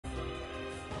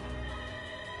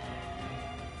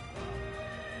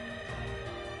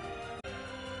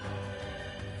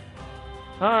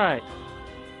Alright.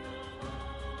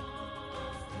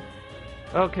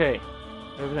 Okay.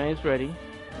 Everything is ready.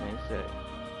 Nice set.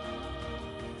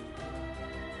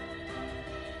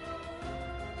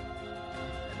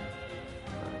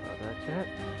 Sorry about that, chat.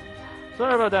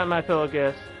 Sorry about that, my fellow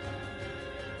guests.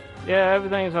 Yeah,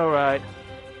 everything's alright.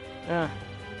 Yeah.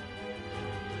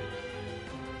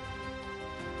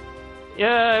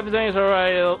 Yeah, everything's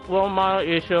alright. A little minor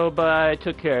issue, but I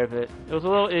took care of it. It was a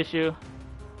little issue.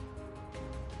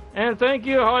 And thank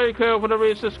you, Harley Crew, for the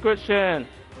resubscription.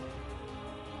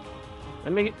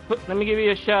 Let me give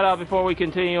you a shout out before we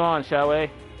continue on, shall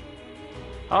we?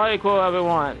 Harley Crew,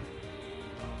 everyone.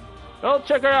 Go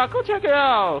check her out. Go check her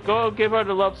out. Go give her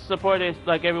the love support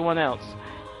like everyone else.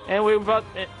 And we brought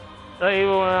like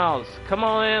everyone else. Come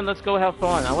on in. Let's go have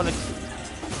fun. I want to.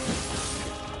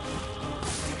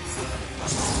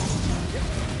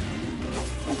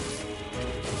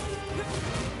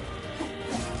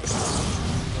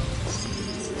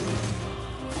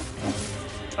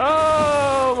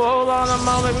 Oh, hold on a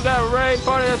moment. We got a raid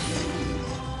party.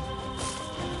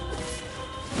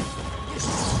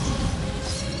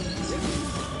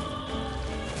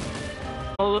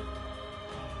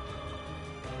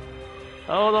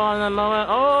 Hold on a moment.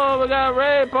 Oh, we got a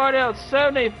raid party of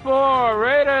 74.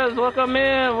 Raiders, welcome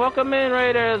in. Welcome in,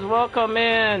 Raiders. Welcome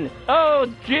in. Oh,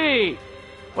 gee.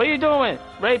 What are you doing?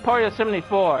 Raid party of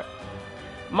 74.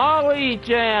 Molly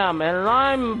Jam and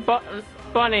Lime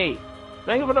Bunny.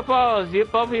 Thank you for the follows. You,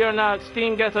 both of you are now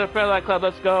Steam guests of the Fairlight Club.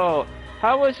 Let's go.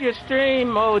 How was your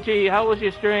stream, OG? How was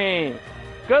your stream?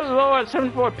 Good Lord,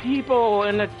 74 people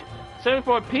in the...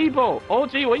 74 people!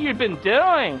 OG, what you been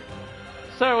doing?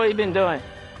 Sir, what you been doing?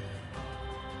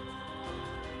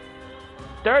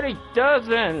 Dirty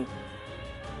Dozen!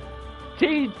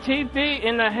 TV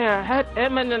in the hair. Head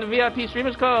Edmund in the VIP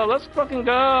Streamers Club. Let's fucking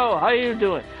go! How you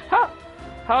doing?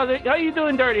 How you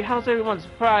doing, Dirty? How's everyone's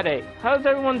Friday? How's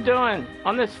everyone doing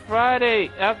on this Friday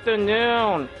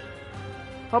afternoon?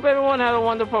 Hope everyone had a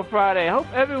wonderful Friday. Hope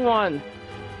everyone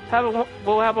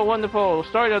will have a wonderful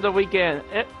start of the weekend.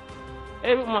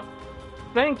 Everyone,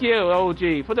 thank you,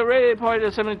 OG, for the raid party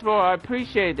of 74. I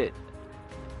appreciate it.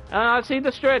 And I see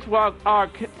the stretch,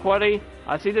 Quaddy.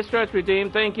 I see the stretch,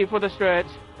 Redeem. Thank you for the stretch.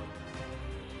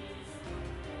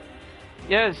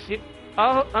 Yes,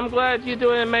 I'm glad you're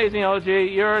doing amazing, OG.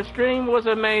 Your stream was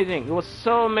amazing. It was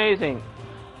so amazing.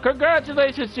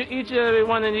 Congratulations to each and every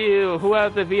one of you who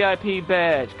have the VIP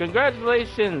badge.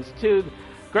 Congratulations to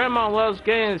Grandma Loves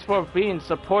Games for being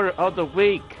supporter of the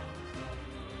week.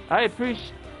 I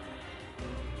appreciate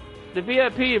the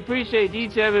VIP. Appreciate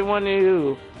each and every one of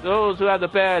you. Those who have the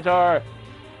badge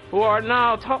who are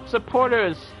now top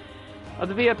supporters of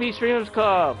the VIP Streamers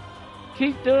Club.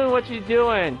 Keep doing what you're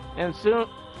doing, and soon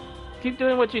keep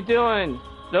doing what you're doing.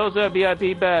 Those who have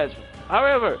VIP badge.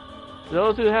 However,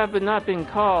 those who have not been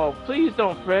called, please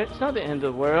don't fret. It's not the end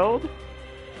of the world.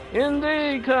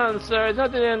 Indeed, sir, it's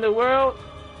not the end of the world.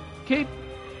 Keep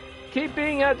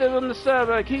being active on the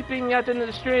server. Keep being active in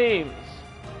the streams.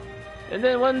 And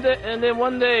then one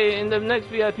day in the next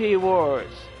VIP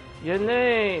awards, your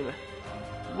name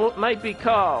might be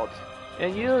called,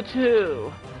 and you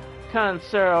too,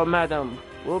 sir or madam,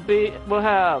 will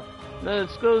have an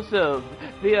exclusive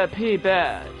VIP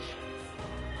badge.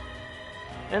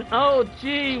 And oh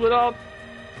gee, with all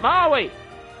Maui,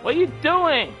 what are you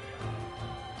doing?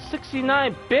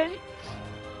 69 bits?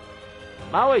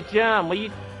 Maui Jam, what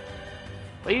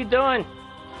are you doing?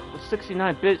 With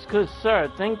 69 bits, good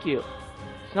sir, thank you.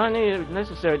 It's not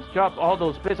necessary to drop all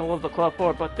those bits all over the club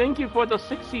floor, but thank you for the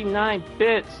 69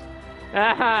 bits.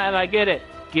 Aha, and I get it.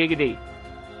 Giggity.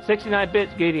 69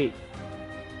 bits, giggity.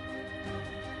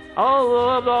 Oh,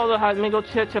 love all the hype. Let me go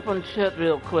check up on chat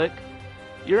real quick.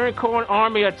 Unicorn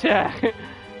Army attack.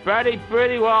 Friday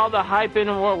Freddy with all the hype in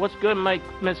the world. What's good, my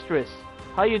mistress?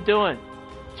 How you doing?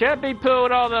 Chappy Poo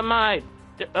with all the might.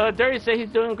 Dirty say he's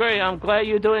doing great. I'm glad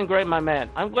you're doing great, my man.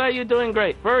 I'm glad you're doing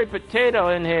great. Furry Potato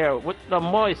in here with the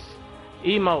moist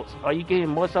emotes. Are you getting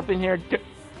moist up in here?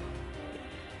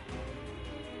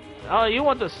 Oh, you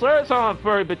want the slurs on,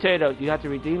 Furry Potato? You have to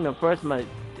redeem them first, my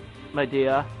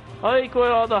dear. Holy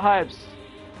Quill, all the hypes.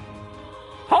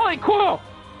 Holy Quill!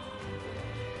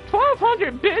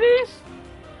 1,200 biddies?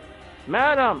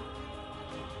 Madam,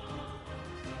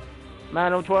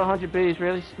 1,200 biddies,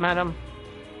 really, madam?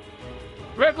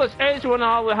 Reckless Ace won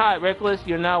all the hype. Reckless,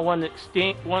 you're now one of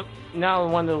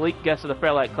the elite guests of the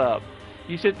Fairlight Club.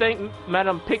 You should thank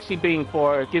Madam Pixie Bean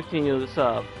for gifting you the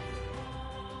sub.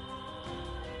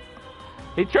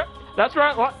 That's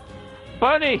right, what?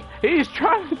 Bunny, she's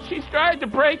trying to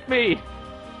break me.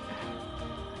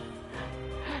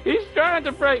 He's trying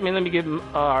to break me. Let me give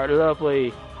our lovely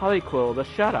Holly Quill the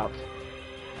shout out.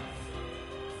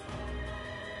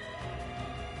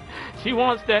 She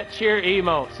wants that cheer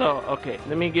emote. So, okay,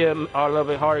 let me give our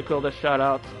lovely Holly Quill the shout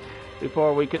out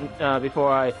before we can,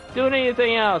 before I do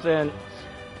anything else. And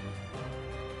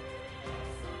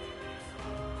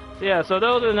yeah, so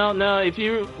those who don't know, if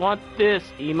you want this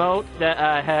emote that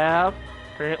I have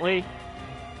currently,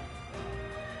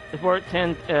 it's worth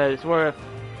it's worth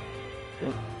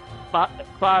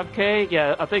 5K.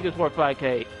 Yeah, I think it's worth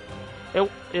 5K. I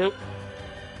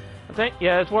think,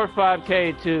 yeah, it's worth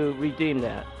 5K to redeem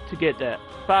that, to get that.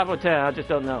 5 or 10, I just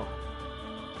don't know.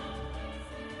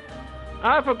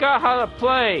 I forgot how to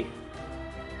play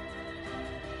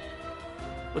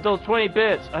with those 20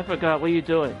 bits. I forgot. What are you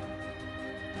doing?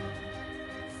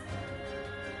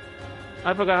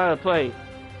 I forgot how to play.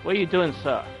 What are you doing,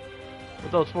 sir?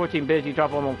 With those 14 bits, you drop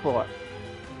them on the floor.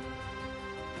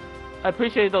 I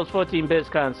appreciate those 14 bits,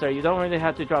 kind sir. You don't really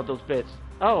have to drop those bits.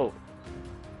 Oh.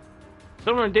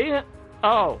 Someone redeem it?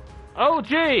 Oh. Oh,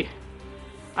 gee.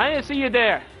 I didn't see you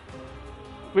there.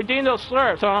 Redeem those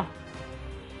slurps, huh?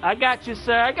 I got you,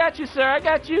 sir. I got you, sir. I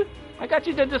got you. I got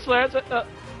you, the slurps. It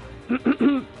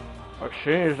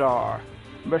seems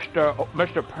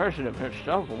Mr. President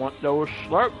himself wants those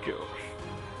slurp juice.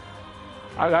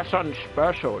 I got something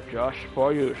special just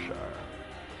for you, sir.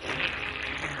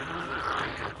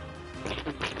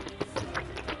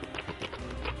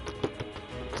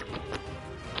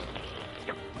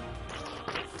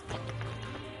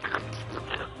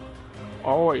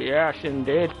 Oh, yes,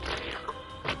 indeed.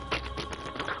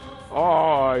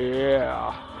 Oh,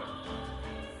 yeah.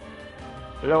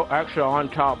 A little extra on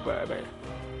top, baby.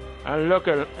 And look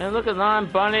at Lime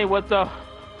Bunny with the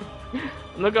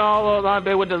look at all those Lime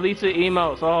Bunny with the Lisa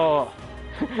emotes. Oh,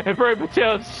 and Furry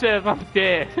Patel says I'm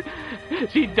dead.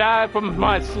 She died from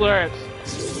my slurps.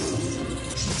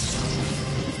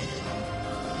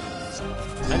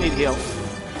 I need help.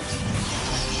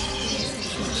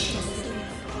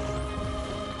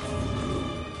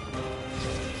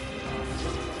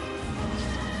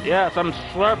 Yes, I'm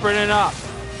slurping it up.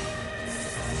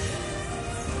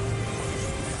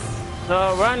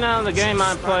 So right now the game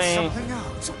I'm playing.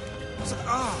 What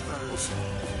are those?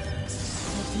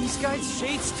 Are these guys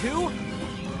shades too?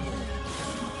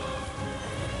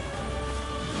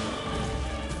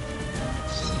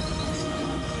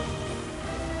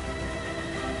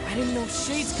 I didn't know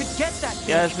shades could get that big.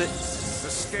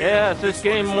 Yes, this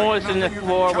game moistened the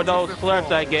floor with those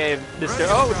slurps I gave Mr.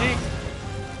 OG.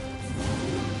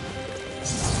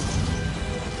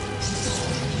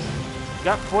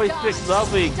 Got 46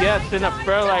 lovely guests in a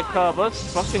Fairlight Club.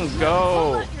 Let's fucking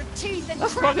go.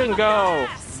 Let's fucking go.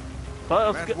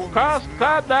 Let's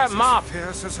clap that mop.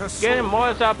 Get him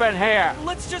moist up in here.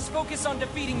 Let's just focus on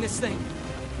defeating this thing.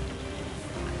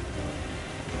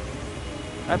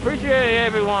 I appreciate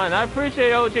everyone. I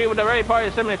appreciate OG with the raid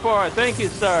party 74. Thank you,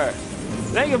 sir.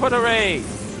 Thank you for the raid.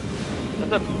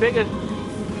 That's the biggest,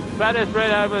 baddest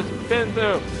raid I've ever been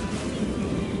through.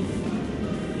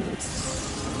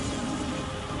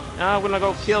 Now I'm gonna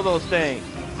go kill those things.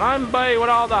 I'm buddy with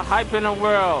all the hype in the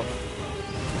world.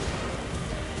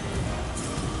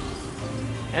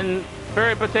 And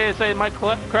Furry Potato say my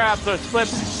crabs are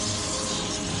slipping.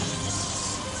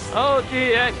 Oh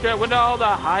gee, extra with all the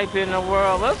hype in the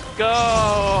world. Let's go.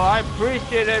 I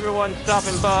appreciate everyone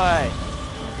stopping by.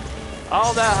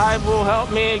 All that hype will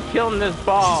help me in killing this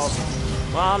boss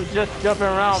while I'm just jumping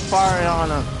around firing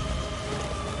on him.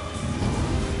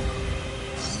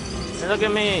 And look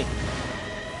at me.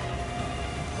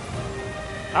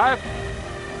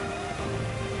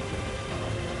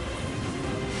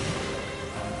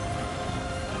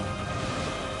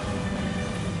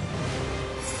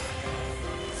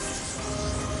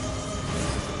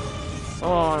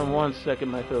 Hold on 1 second,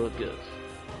 my fellow goods.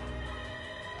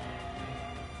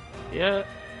 Yeah.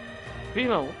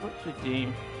 Female, what's the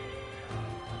game?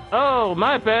 Oh,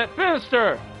 my bad.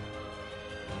 Finster!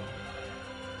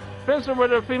 Finster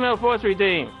with a female voice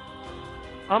redeem.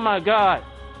 Oh my god.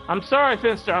 I'm sorry,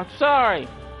 Finster. I'm sorry.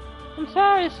 I'm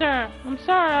sorry, sir. I'm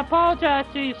sorry. I apologize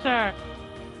to you, sir.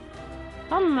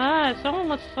 Oh my, someone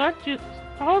wants slurp juice.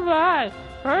 All right.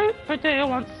 Furry Potato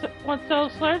wants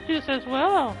those slurp juice as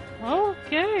well.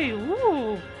 Okay.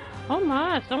 Ooh. Oh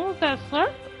my, someone wants that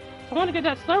slurp? Someone to get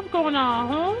that slurp going on,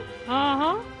 huh?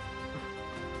 Uh-huh.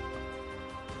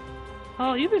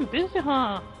 Oh, you've been busy,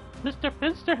 huh? Mr.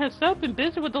 Finster himself been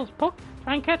busy with those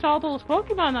trying to catch all those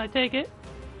Pokemon, I take it.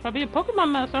 Try to be a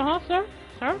Pokemon master, huh, sir?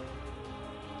 Sir?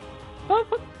 But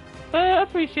I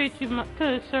appreciate you,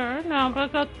 good sir. Now I'm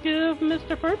gonna give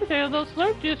Mr. Furry Potato those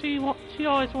slurp juice she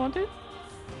always wanted.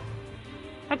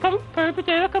 Come, Furry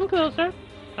Potato, come closer.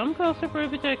 Come closer, Furry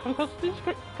Potato. Come closer to the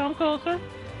screen. Come closer.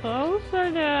 Closer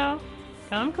now.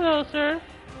 Come closer.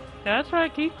 That's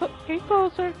right. Keep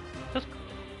closer.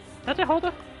 That's it. Hold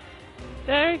it.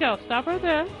 There you go. Stop right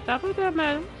there. Stop right there,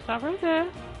 madam. Stop right there.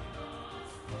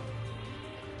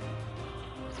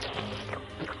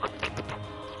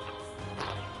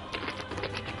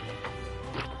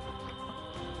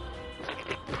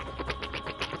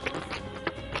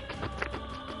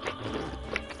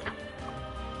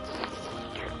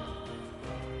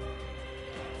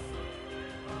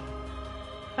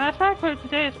 That's right for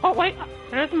today's. Oh wait,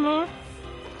 there's more.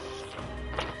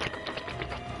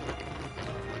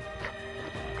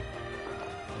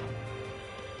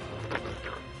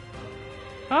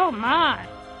 Oh my!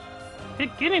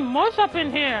 It's getting moist up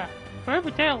in here. Furry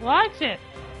Potato likes it.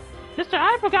 Mister,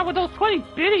 I forgot with those 20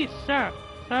 biddies, sir.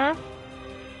 Sir?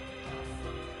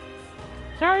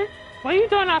 Sorry, what are you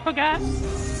doing? I forgot.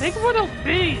 Thank you for those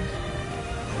biddies.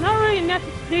 Not really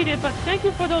necessary, but thank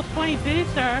you for those 20 biddies,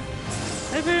 sir.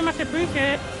 I very much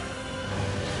appreciate it.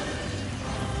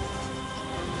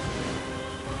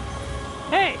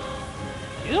 Hey,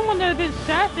 you don't want to be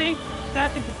sassy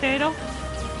potato.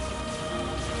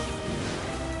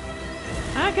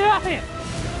 Get off here!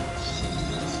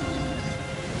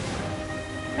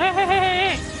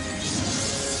 Hey!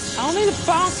 I don't need a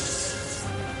bonk.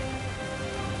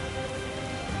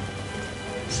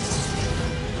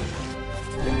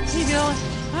 Keep going.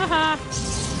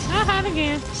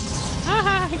 Again.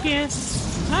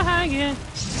 Again.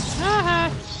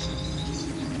 I'm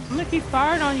gonna keep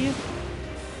firing on you.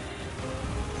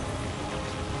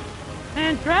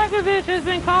 And Dragovich has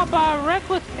been caught by a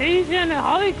reckless Asian at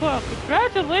Hollywood.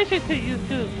 Congratulations to you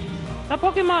two. That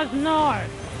Pokemon is Nier.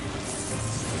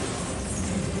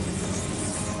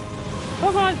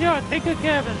 Pokemon's yours. Take good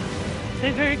care of it.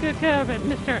 Take very good care of it,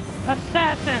 Mr.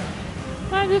 Assassin.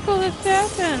 Magical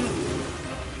Assassin.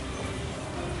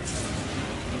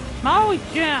 Maui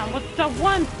Jam with the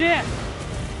 1 bit.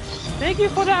 Thank you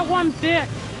for that 1 bit.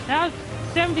 That was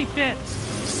 70 bits.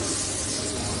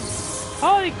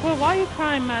 Holy crap, why are you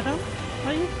crying, madam?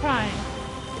 Why are you crying?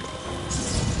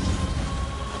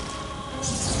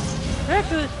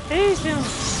 Reckless Asian.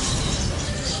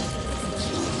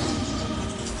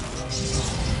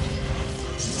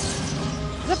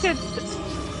 Look at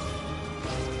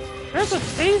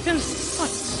Reckless Asian.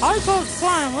 Hardcore's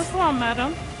flying. What's wrong,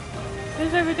 madam?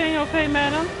 Is everything okay,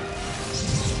 madam?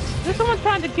 Is someone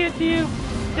trying to get to you?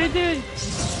 They did.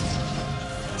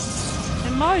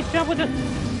 And Molly jumped with the.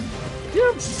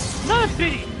 You're not a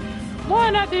pity.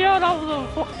 One at the other over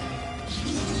the.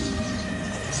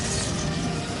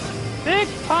 Big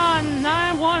Pond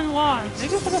 911.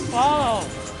 Thank you for the follow.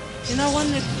 You know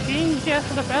when the king gets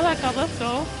to the bell like that, let's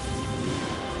go.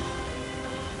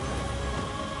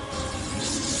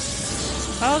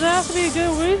 Oh, there has to be a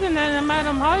good reason that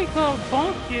Madam Hariko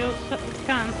bonked you, sir.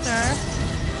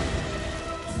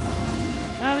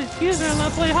 Now, excuse me, I'm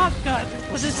gonna play hopscotch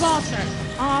with this monster.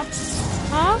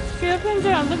 Skip and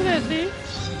jump. Look at this, see?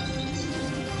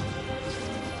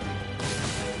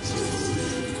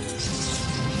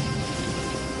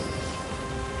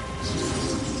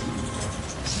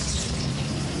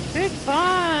 Big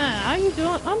Pun, how you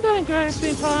doing? I'm doing great,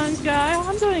 Big Pun guy.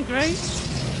 I'm doing great.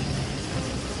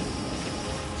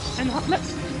 And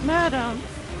Madam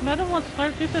wants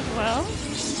slurp as well.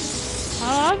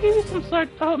 I'll give you some slurp.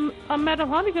 Madam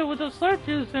Honeygirl with those slurp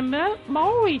juice and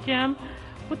Maui Jam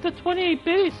with the 28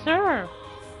 biddies, sir.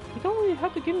 You don't really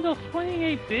have to give me those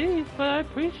 28 biddies, but I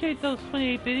appreciate those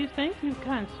 28 biddies. Thank you,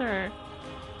 kind sir.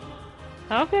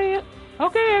 Okay,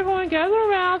 everyone gather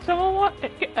around.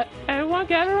 Everyone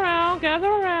gather around.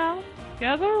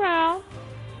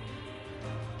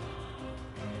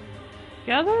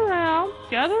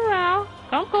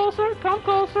 Come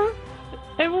closer.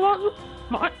 Everyone,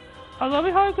 I love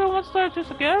you, how you want to start.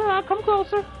 Just get around. Come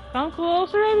closer,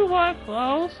 everyone.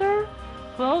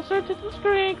 Closer to the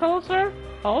screen. Closer.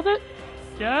 Hold it.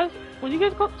 Just when you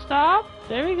get close, stop.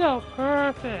 There we go.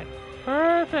 Perfect.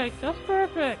 Just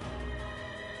perfect.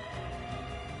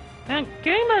 And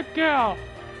Gamer Girl,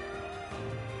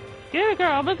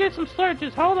 I'm gonna get some slurp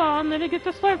juice. Hold on, let me get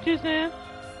the slurp juice in.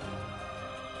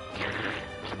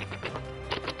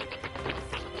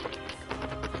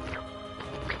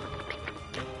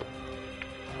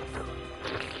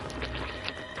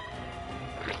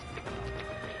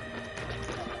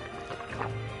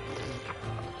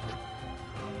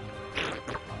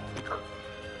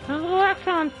 Relax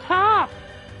on top.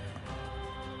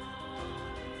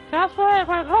 That's right.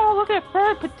 Oh, look at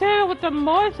Furry Potato with the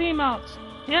moist emotes.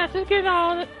 Yes, it's getting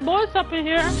all moist up in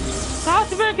here.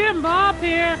 Costume getting Bob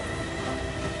here.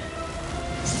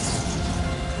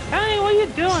 what are you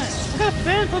doing? I got a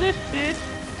fan for this bitch.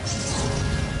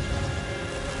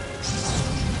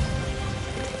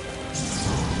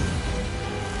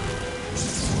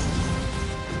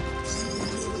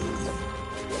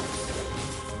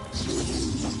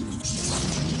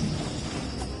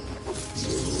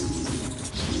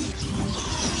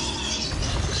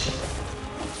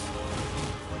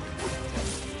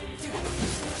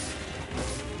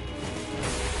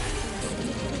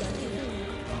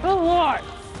 Oh Lord,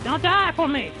 don't die for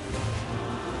me.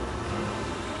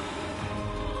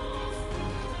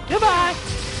 Goodbye.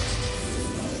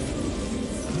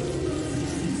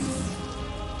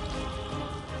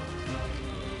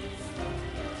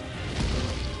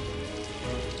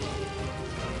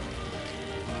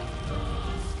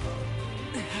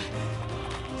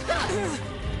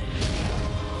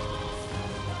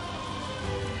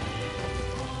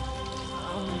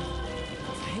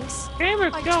 Thanks.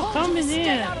 Gamer I girl told you coming to stay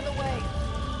in. out of the way.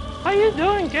 How you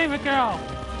doing, gamer girl?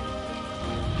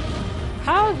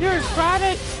 How's your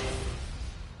Friday?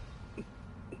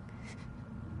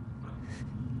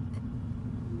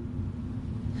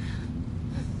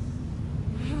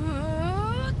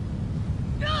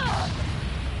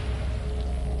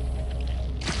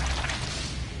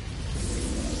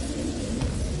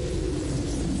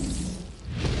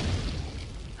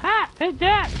 Ha! Hey,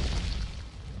 Dad!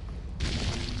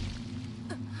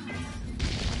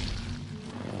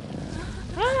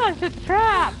 Ah, it's a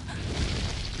trap!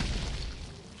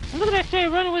 And look at that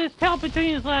shit running with his tail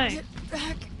between his legs. Get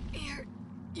back here,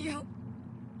 you.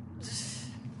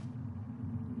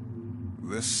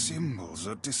 The symbols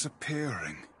are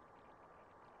disappearing.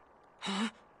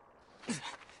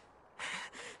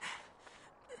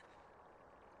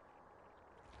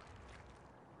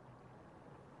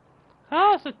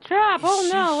 Oh, it's a trap! Oh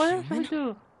Is no, she what else human? should we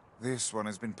do? This one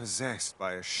has been possessed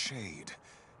by a shade.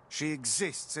 She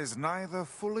exists as neither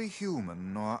fully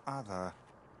human nor other.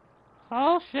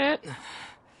 Oh shit.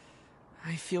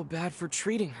 I feel bad for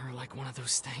treating her like one of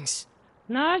those things.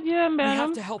 Not yet, We madam.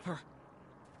 have to help her.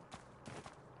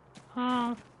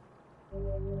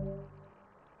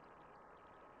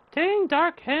 Taking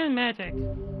dark hand magic.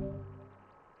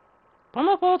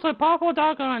 Pummel bolts with powerful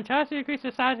dark arm. Tries to increase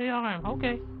the size of the arm.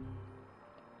 Okay.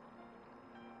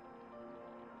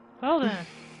 Well then.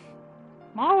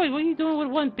 Molly, what are you doing with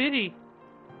one biddy?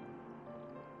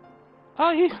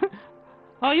 Oh, you...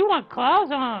 oh, you want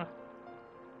clouds on?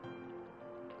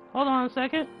 Hold on a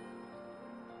second.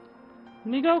 Let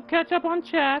me go catch up on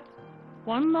chat.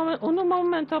 One moment, uno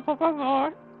momento, por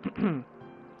favor.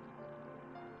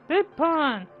 Big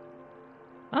Pun.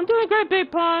 I'm doing great,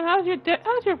 Big Pun. How's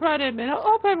your Friday been? I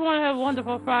hope everyone had a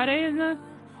wonderful Friday, and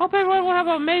hope everyone will have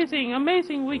an amazing,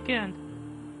 amazing weekend.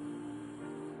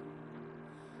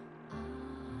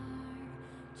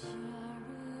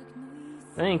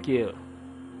 Thank you.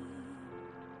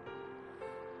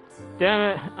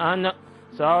 Damn it, I'm not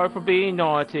sorry for being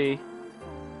naughty.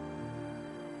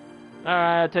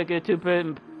 Alright, I'll take a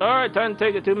 2-minute. Alright, time to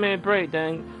take a 2-minute break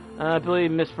then. I believe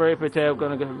Miss Fairy Potato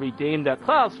gonna redeem that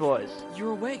Cloud's voice.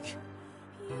 You're awake.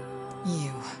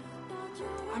 You.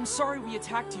 I'm sorry we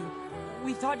attacked you.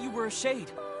 We thought you were a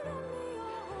shade.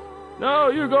 No,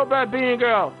 you go back being a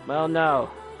girl. Well, no.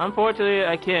 Unfortunately,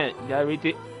 I can't. You gotta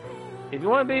redeem. If you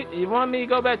want me to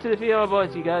go back to the female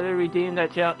voice, you gotta redeem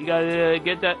that challenge. You gotta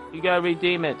get that. You gotta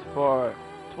redeem it for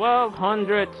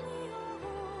 1,200.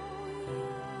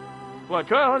 Well,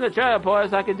 1,200 child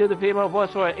points. I can do the female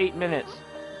voice for 8 minutes.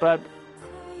 But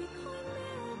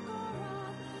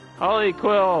Holy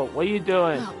Quill, what are you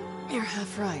doing? Well, you're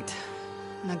half right.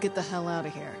 Now get the hell out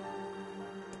of here.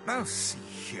 Now see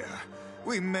here.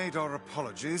 We made our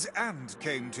apologies and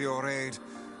came to your aid.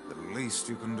 The least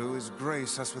you can do is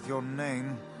grace us with your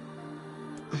name.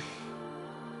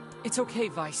 It's okay,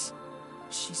 Vice.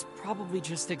 She's probably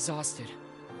just exhausted.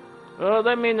 Well,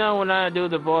 let me know when I do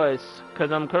the voice,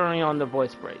 because I'm currently on the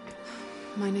voice break.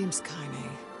 My name's Kaine.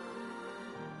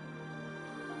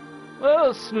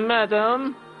 Well,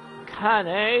 madam,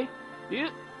 Kaine, you're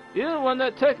the one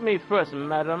that took me first,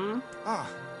 madam. Ah,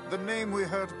 the name we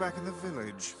heard back in the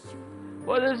village.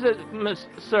 What is it,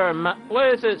 what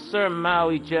is it, Sir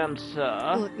Maui Gem,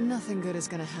 sir? Look, nothing good is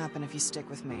gonna happen if you stick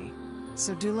with me.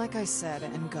 So do like I said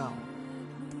and go.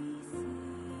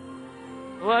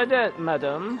 Why that,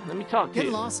 madam? Let me talk to Get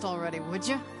you. lost already, would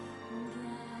you?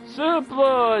 Sir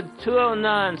Blood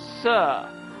 209, sir.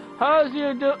 How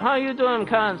you doing,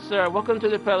 kind sir? Welcome to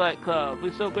the Pellet Club.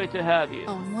 We're so great to have you.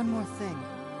 Oh, and one more thing.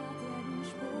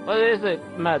 What is it,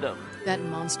 madam? That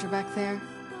monster back there,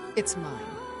 it's mine.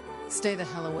 Stay the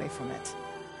hell away from it.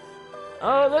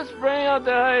 Oh, let's bring out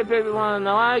the hype, everyone.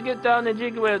 Now I get down and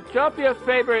jiggy with. Drop your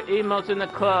favorite emotes in the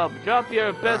club. Drop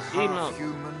your best A emote.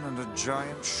 half-human and a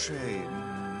giant shade.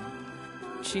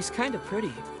 She's kind of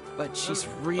pretty, but she's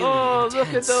really Oh, intense.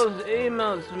 look at those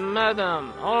emotes,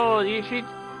 madam. Oh, you should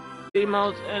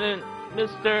emotes and then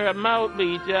Mr.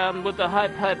 Mouthy with the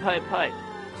hype.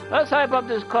 Let's hype up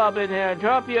this club in here.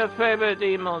 Drop your favorite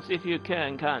emotes if you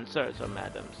can, kind sirs or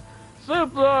madams.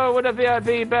 Sloop Lord with a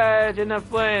VIP badge and the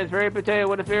flames. Very potato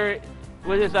with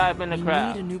his eye in the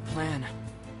crowd. We need a new plan.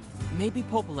 Maybe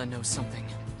Popola knows something.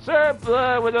 Sir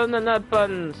Blood with on the nut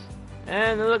buttons.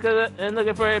 And look at it, and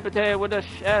looking for a potato with a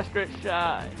asterisk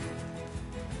shy.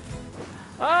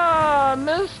 Ah,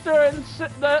 Mr.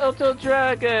 Little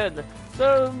Dragon.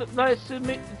 So nice to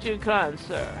meet you, kind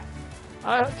sir.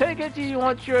 I take it you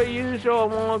want your usual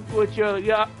one with your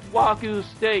Wagyu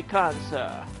steak, kind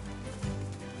sir.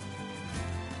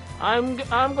 I'm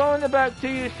going back to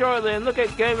you shortly and look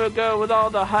at Gamer Girl with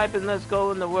all the hype and let's go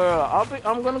in the world.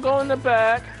 I'm gonna go in the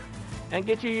back and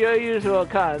get you your usual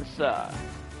kind sir.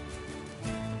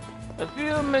 A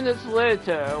few minutes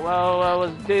later, while I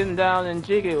was getting down and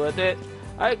jiggy with it,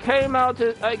 I came out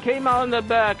in the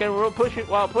back and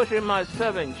while pushing my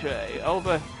 7 tray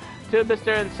over to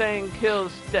Mr. Insane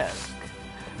Kill's desk.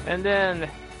 And then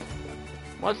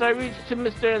once I reached to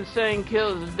Mr. Insane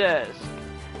Kill's desk,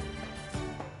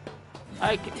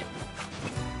 I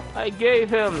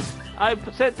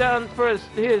sat down for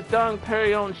his Dom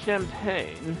Perignon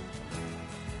champagne,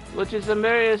 which is a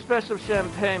very special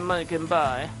champagne money can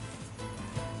buy.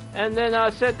 And then I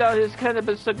set down his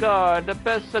cannabis cigar, the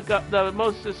best cigar, the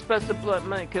most expensive blunt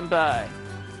money can buy.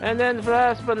 And then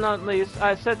last but not least,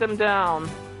 I set him down,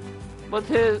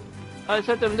 the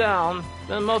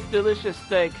most delicious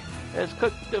steak is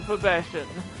cooked to perfection,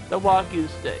 the Wagyu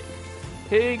steak.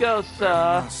 Here you go, sir.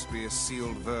 There must be a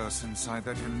sealed verse inside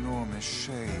that enormous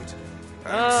shade.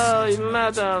 Oh,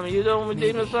 madam, you don't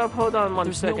redeem yourself? Hold on one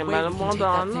There's second, no way madam. we can Hold take that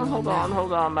on, thing hold on on, now.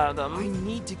 hold on, I madam.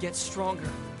 need to get stronger.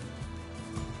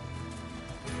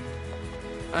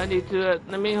 I need to,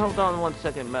 let me hold on one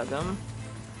second, madam.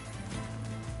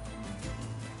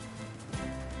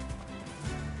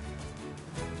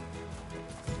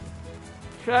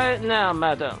 Try it now,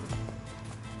 madam.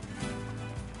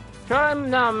 Try it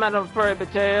now, Madam Furry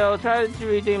Potato. Try to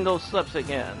redeem those slips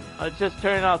again. I just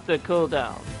turned off the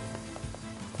cooldown.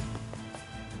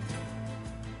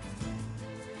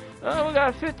 Oh, we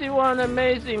got 51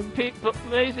 amazing people,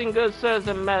 amazing good sirs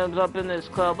and madams up in this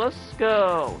club. Let's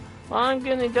go. Well,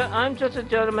 I'm just a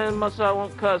gentleman, so I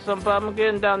won't cuss them, but I'm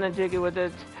getting down and jiggy with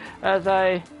it as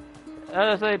I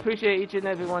appreciate each and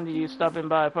every one of you stopping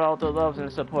by for all the love and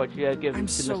support you have given I'm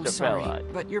to so Mr. sorry,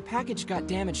 Fairlight. but your package got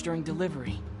damaged during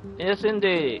delivery. Yes,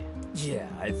 indeed. Yeah,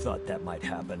 I thought that might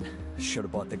happen. Should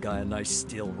have bought the guy a nice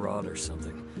steel rod or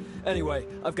something. Anyway,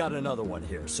 I've got another one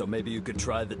here, so maybe you could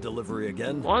try the delivery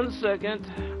again? 1 second.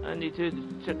 I need to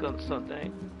check on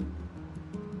something.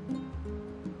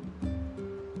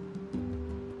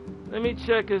 Let me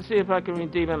check and see if I can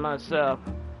redeem it myself.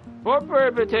 For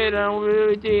Furry Potato, we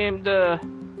redeemed the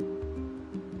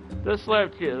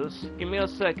slurp juice. Give me a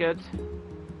second.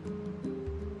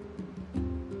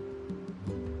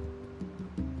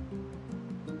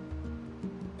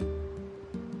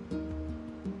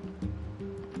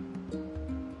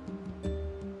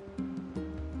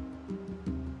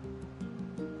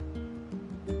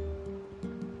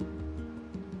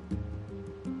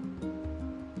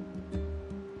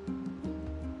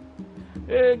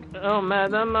 Oh,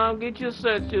 madam, I'll get you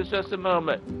set to just a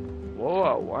moment.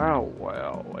 Whoa,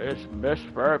 well, it's Miss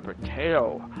Furry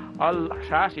Potato, a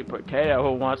sassy potato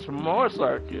who wants some more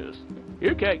slurp juice.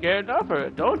 You can't get enough of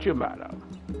it, don't you, madam?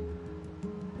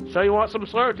 So you want some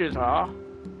slurp juice, huh?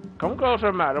 Come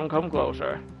closer, madam, come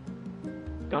closer.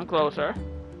 Come closer.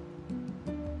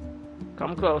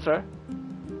 Come closer.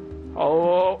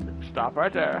 Oh, stop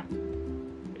right there.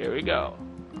 Here we go.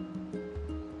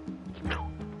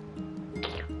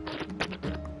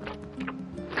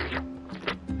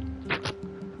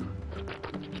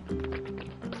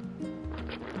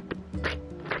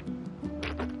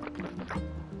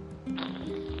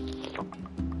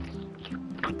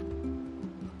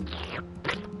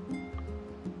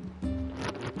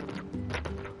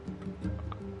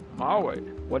 Always,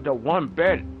 with the one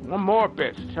more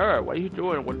bit, sir. What are you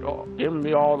doing with giving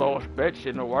me all those bits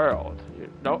in the world?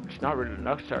 No, it's not really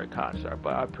necessary, kind sir,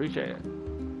 but I appreciate it.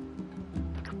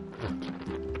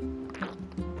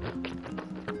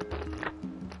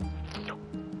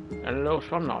 And a little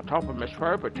something on top of Miss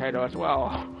Furry Potato as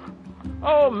well.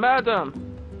 Oh,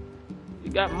 madam,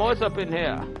 you got more up in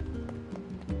here.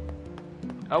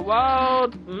 A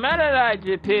wild Mennonite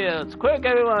appears. Quick,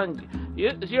 everyone!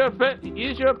 Use your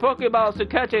Pokeballs to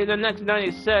catch it in the next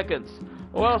 90 seconds,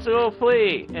 or else it will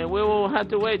flee, and we will have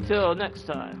to wait till next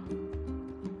time.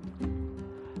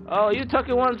 Oh, you took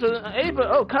it once in April.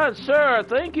 Oh, kind sir,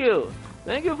 thank you.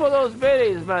 Thank you for those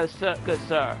biddies, my good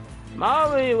sir.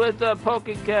 Maui with the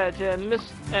Pokecatch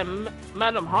and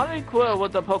Madam Honeyquill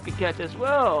with the Pokecatch as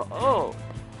well. Oh,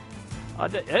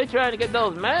 they trying to get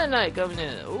those Mennonite coming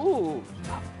in. Ooh.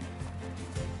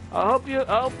 I hope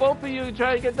both of you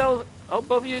try to get those. I hope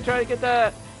both of you try to get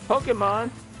that Pokemon.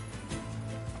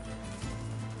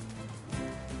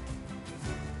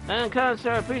 And kind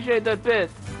sir, I appreciate that bit.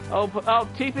 I'll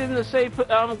keep it in the safe.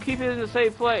 Keep it in a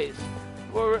safe place,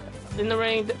 or in the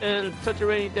rain, in such a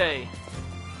rainy day.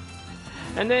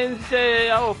 And then say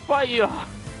I will fight you.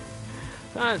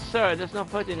 Kind sir, there's no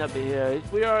fighting up here.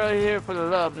 We are here for the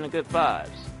love and the good vibes.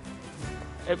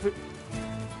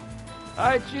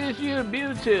 I choose you,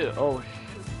 Mewtwo.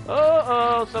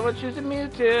 Oh, someone choosing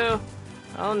Mewtwo.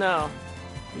 Oh no,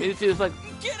 Mewtwo's like.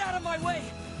 Get out of my way!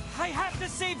 I have to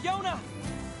save Yona.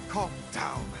 Calm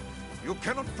down. You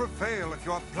cannot prevail if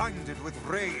you are blinded with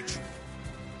rage.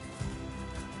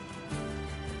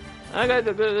 I got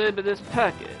to go bit of this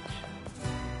package.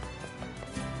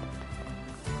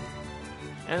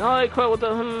 And Harley Quill with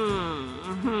the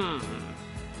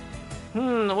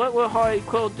what will Harley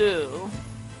Quill do?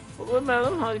 What will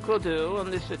Madam Harley Quill do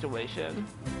in this situation?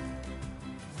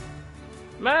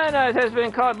 Mennonite has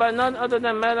been caught by none other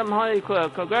than Madam Harley Quill.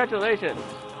 Congratulations.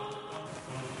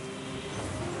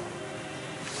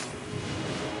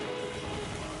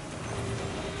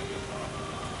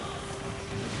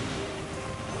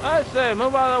 I say,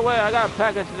 move out of the way. I got a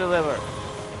package to deliver.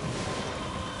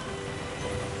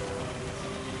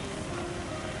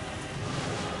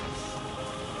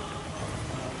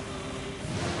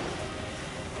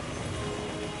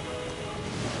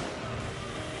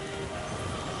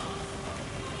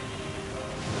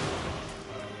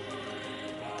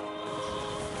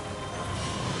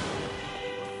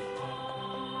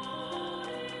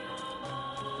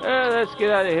 Let's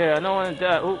get out of here. I don't want to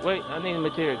die. Oh, wait. I need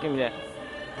material. Give me that.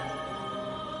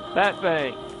 Bat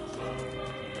Bang.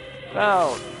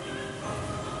 Foul.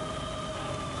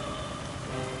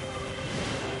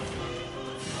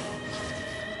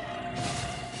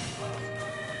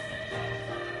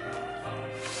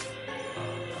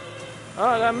 Oh,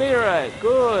 I got meteorite.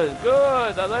 Good.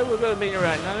 I like we're good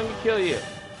meteorite. Now let me kill you.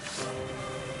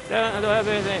 I don't have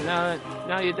anything.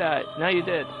 Now you died. Now you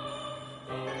dead.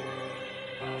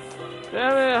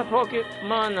 Damn it,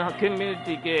 Pokemon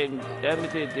community games. Damn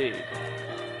it indeed.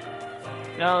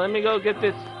 Now let me go get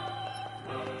this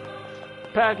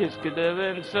package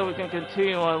delivered so we can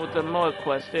continue on with the more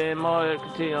quest and more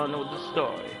continue on with the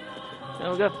story.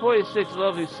 And we got 46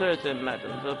 lovely certain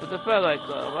methods up at the Fairlight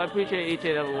Club. I appreciate each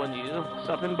and every one of you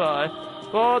stopping by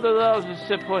for all the love and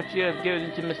support you have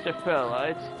given to Mr.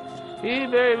 Fairlight.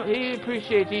 He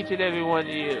appreciates each and every one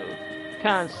of you,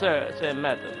 kind sirs and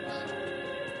methods.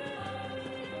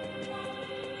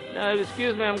 Now,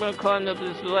 excuse me, I'm going to climb up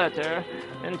this ladder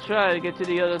and try to get to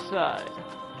the other side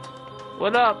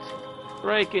without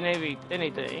breaking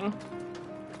anything,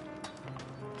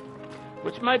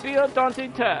 which might be a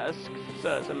daunting task,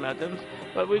 sirs and madams,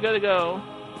 but we gotta go.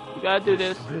 We gotta do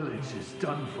this. The village is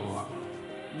done for.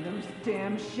 Those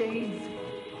damn shades.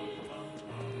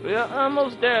 We are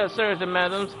almost there, sirs and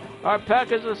madams. Our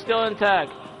package is still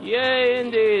intact. Yay,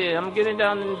 indeed. I'm getting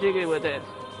down and jiggy with it.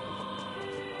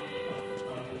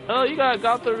 Oh, you got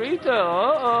Galterita.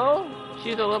 Uh-oh.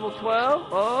 She's a level 12?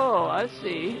 Oh, I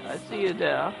see. I see you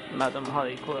there, Madam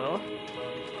Honeyquill.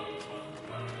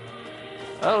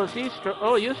 Oh, she's strong.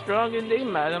 Oh, you're strong indeed,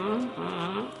 madam.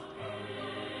 Mm-hmm.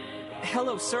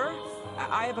 Hello, sir.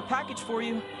 I have a package for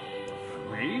you.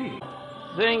 Free?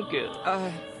 Thank you.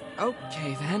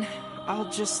 Okay then. I'll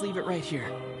just leave it right here.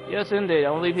 Yes, indeed.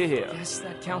 I'll leave you here. Guess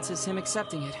that counts as him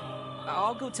accepting it.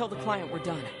 I'll go tell the client we're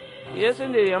done. Yes,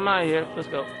 indeed. I'm out of here. Let's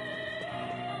go.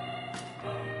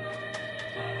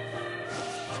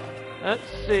 Let's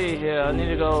see here. I need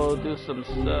to go do some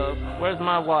stuff. Where's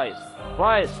my Weiss?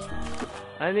 Weiss!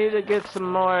 I need to get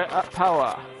some more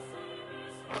power.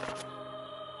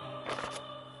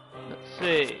 Let's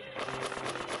see.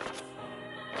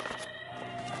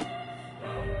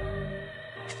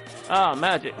 Ah,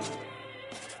 magic.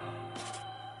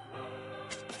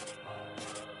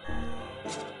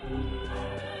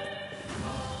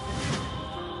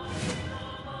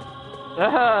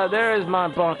 Ah, there is my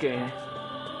bonking.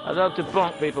 I love to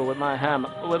bonk people with my hammer,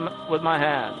 with my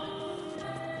hand.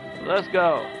 Let's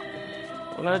go.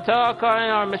 We're gonna tell our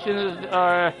client our mission is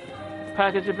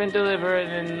package has been delivered,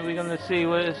 and we're gonna see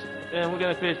what is, and we're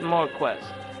gonna finish more quests.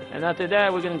 And after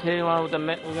that, we're gonna continue on with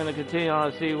we're gonna continue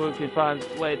on to see where we can find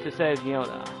a way to save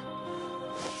Fiona.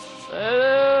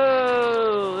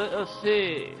 Oh, let's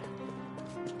see.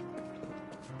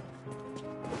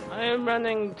 I am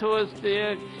running towards the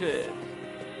exit.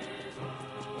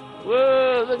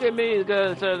 Whoa, look at me,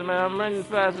 guys, man. I'm running as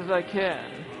fast as I can.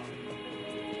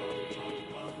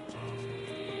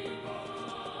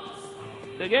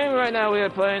 The game right now we are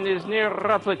playing is Nier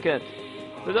Replicant.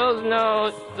 For those who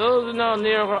know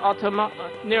Nier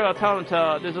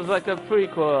Automata, this is like a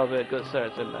prequel of it, good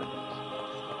sirs and members.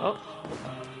 Oh,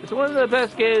 it's one of the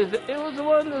best games. It was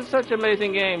one of such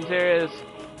amazing games there is.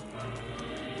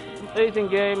 Amazing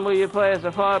game where you play as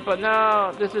a father, but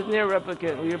now this is Nier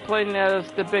Replicant, where you're playing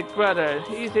as the big brother.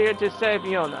 He's here to save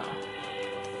Fiona.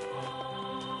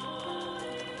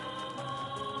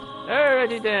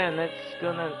 Alrighty then, let's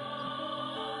gonna.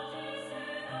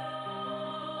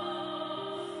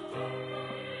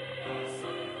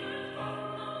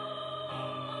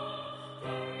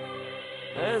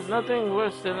 There's nothing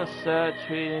worse than a sad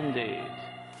tree indeed.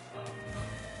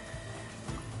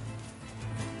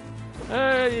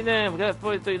 Alrighty then, we got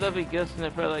 43 lovely guests in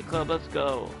the Fairlight Club, let's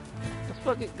go. Let's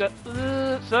fucking go.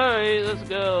 Sorry, let's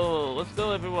go. Let's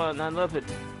go everyone, I love it.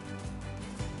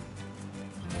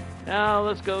 Now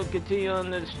let's go continue on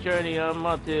this journey on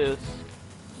Martis.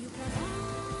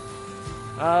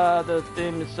 Ah, the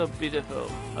theme is so beautiful,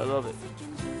 I love it.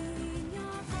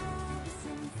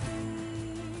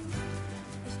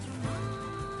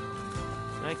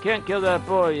 I can't kill that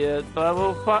boy yet, but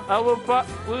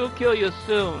we will kill you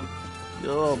soon, you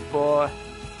little boy.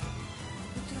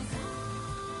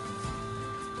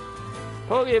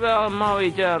 Pokeball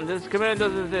Maui Jam. This command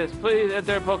doesn't exist. Please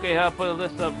enter Pokehop for the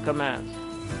list of commands.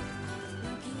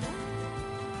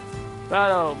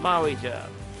 Battle Maui Jam.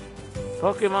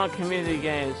 Pokemon community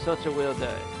game. Such a real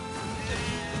day.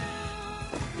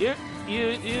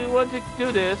 You want to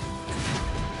do this?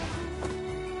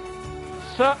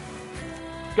 So.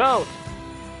 Go!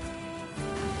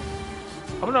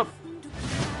 I'm gonna...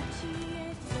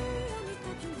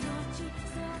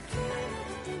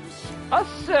 I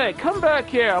say, come back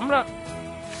here! I'm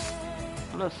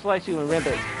gonna slice you in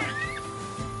ribbons.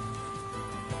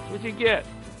 What'd you get?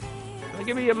 Now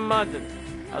give me your mutton.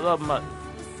 I love mutton.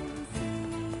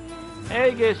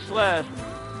 Egg slash.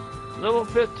 Level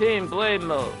 15 blade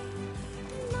mode.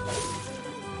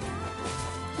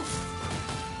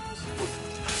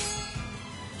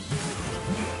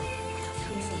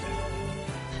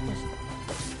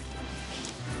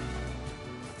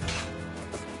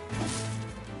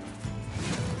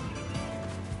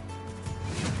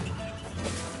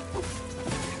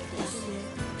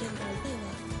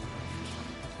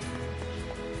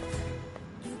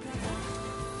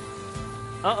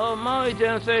 Uh-oh, Molly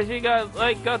Jam says she got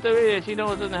the read. She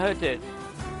knows it doesn't hurt it.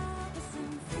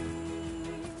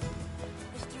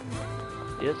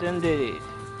 Yes, indeed.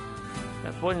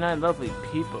 Got 49 lovely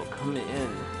people coming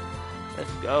in.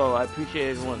 Let's go. I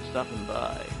appreciate everyone stopping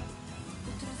by.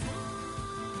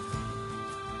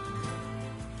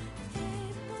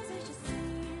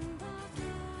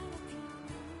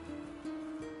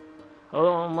 Hold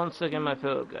on 1 second, my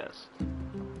fellow guest.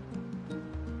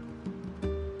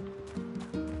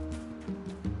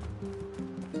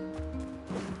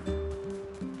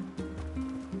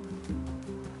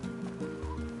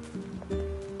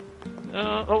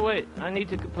 Oh wait, I need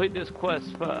to complete this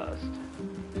quest first.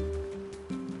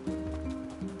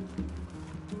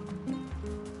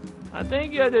 I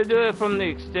think you had to do it from the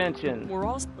extension. We're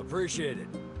all... Appreciate it.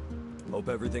 Hope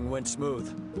everything went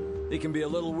smooth. He can be a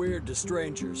little weird to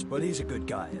strangers, but he's a good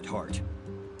guy at heart.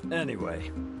 Anyway,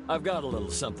 I've got a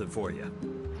little something for you.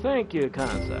 Thank you,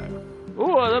 Kansar.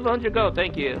 Ooh, I love 100 gold,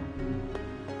 thank you.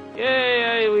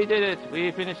 Yay, we did it. We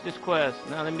finished this quest.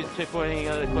 Now let me check for any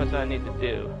other quests I need to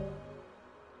do.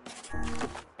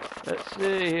 Let's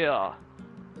see here.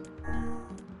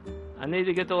 I need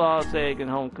to get the lost egg and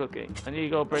home cooking. I need to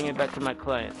go bring it back to my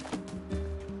client.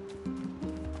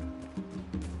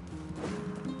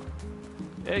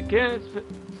 Again,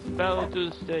 battle to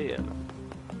the stadium.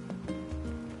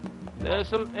 There's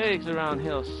some eggs around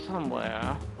here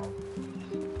somewhere.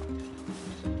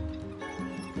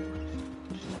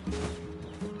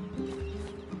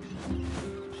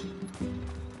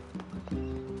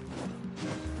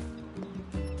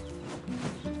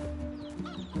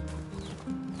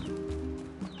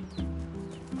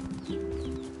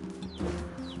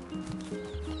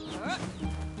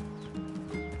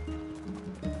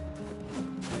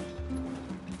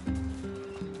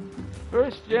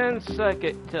 First gen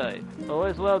psychic type.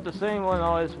 Always loved the same one,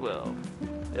 always will.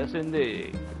 Yes,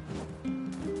 indeed.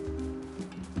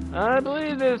 I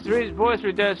believe this voice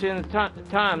reduction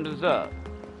time is up.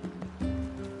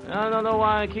 I don't know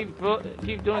why I keep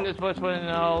doing this voice putting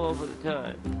all over the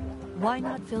time. Why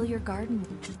not fill your garden?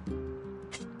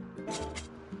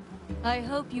 I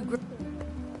hope you grow.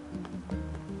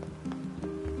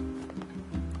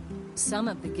 Some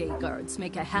of the gate guards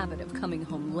make a habit of coming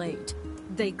home late.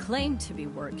 They claim to be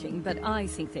working, but I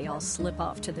think they all slip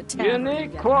off to the tavern.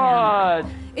 Unique Quad!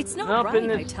 It's not up right,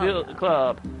 in I this tell you.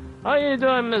 club. How you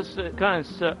doing, Mr. Kind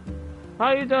Sir?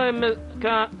 How you doing, Miss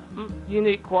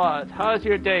Unique Quad? How's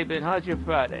your day been? How's your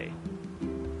Friday?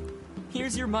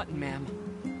 Here's your mutton, ma'am.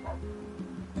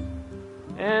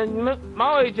 And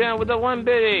Molly Jan with the 1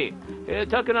 biddy.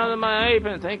 Tucking under my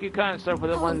apron. Thank you, kind sir, for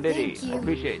the 1 biddy. Thank you. I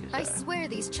appreciate it, sir. I swear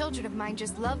these children of mine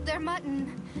just love their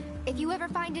mutton. If you ever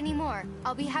find any more,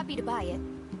 I'll be happy to buy it.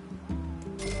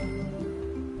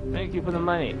 Thank you for the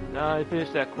money. Now I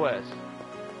finished that quest.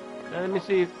 Now let me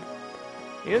see.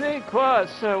 Unique Quad,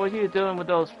 sir, what are you doing with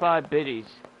those 5 biddies?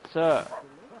 Sir.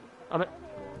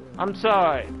 I'm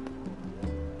sorry.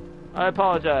 I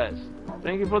apologize.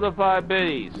 Thank you for the 5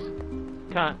 biddies.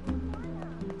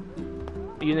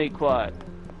 Unique Quad.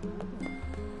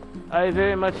 I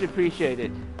very much appreciate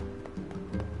it.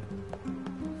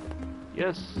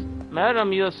 Yes,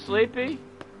 madam, you're sleepy?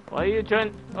 Why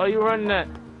are you running that?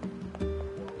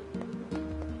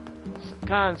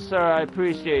 Kind sir, I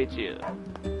appreciate you.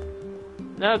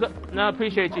 No, I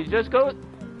appreciate you. Just go,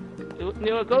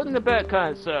 go in the back,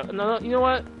 kind sir. No, you know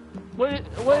what?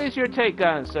 What is your take,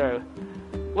 kind sir?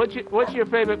 What's your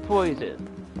favorite poison?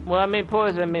 Well, I mean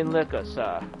poison, I mean liquor,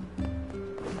 sir.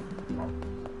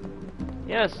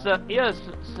 Yes, sir. Yes,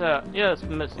 sir. Yes,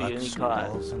 Mr.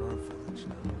 Unicorn.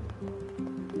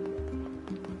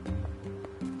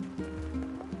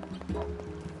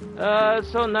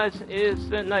 It's so nice. It's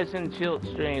nice and chilled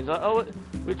streams.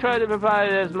 We try to provide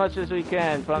as much as we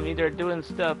can from either doing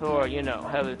stuff or, you know,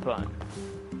 having fun.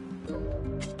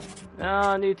 Now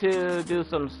I need to do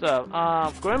some stuff.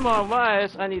 Grandma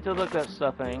Wise, I need to look at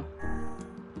stuffing.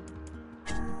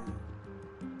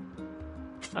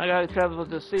 I gotta travel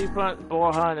to the seafront,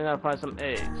 boar hunt, and I'll find some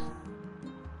eggs.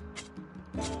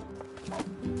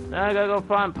 Now I gotta go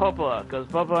find Popola, cause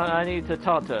Popola, I need to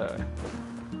talk to her.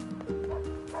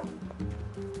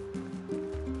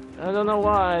 I don't know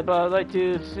why, but I'd like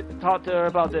to talk to her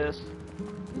about this.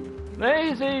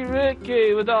 Lazy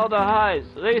Ricky with all the highs.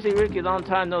 Lazy Ricky, long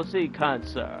time no see, kind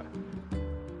sir.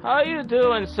 How you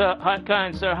doing, sir? Hi,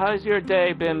 kind sir. How's your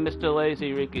day been, Mr.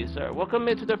 Lazy Ricky, sir? Welcome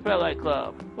into the Fairlight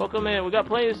Club. Welcome in. We got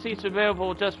plenty of seats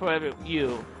available just for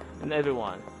you and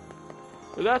everyone.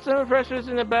 We got some refreshments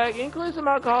in the back, including some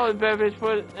alcoholic beverage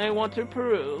for anyone to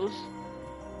peruse.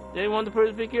 They want to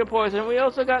peruse pick your poison. We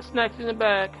also got snacks in the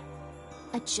back.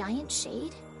 A giant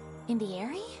shade? In the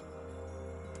area?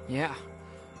 Yeah.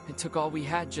 It took all we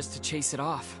had just to chase it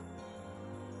off.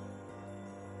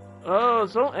 Oh,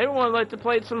 so everyone like to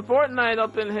play some Fortnite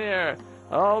up in here.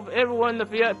 Oh, everyone in the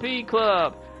VIP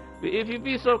club. If you'd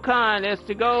be so kind as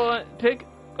to go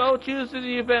choose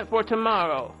the event for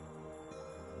tomorrow.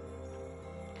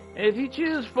 If you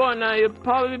choose Fortnite, it'll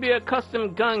probably be a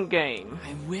custom gun game.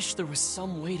 I wish there was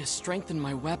some way to strengthen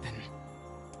my weapon.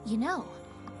 You know,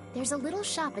 there's a little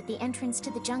shop at the entrance to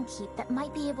the junk heap that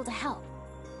might be able to help.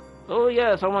 Oh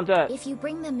yes, I want that. If you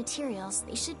bring them materials,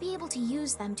 they should be able to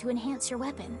use them to enhance your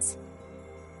weapons.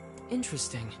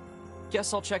 Interesting.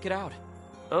 Guess I'll check it out.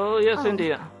 Oh yes,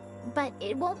 indeed. But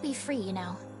it won't be free, you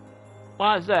know.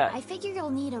 Why is that? I figure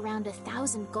you'll need around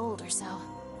 1,000 gold or so.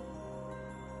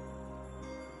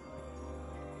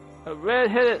 A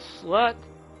red-headed slut?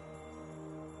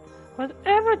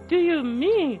 Whatever do you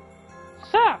mean,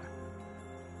 sir?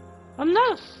 I'm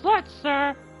not a slut,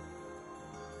 sir.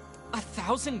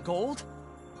 1,000 gold?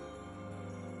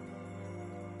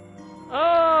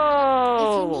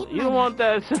 Oh, you want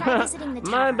that? Try visiting the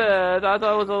My tavern. bad. I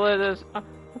thought it was a lettuce. I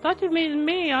thought you mean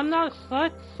me. I'm not a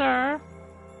slut, sir.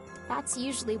 That's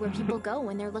usually where people go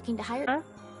when they're looking to hire...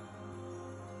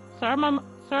 Sir,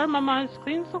 my mind's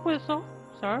clean as a whistle,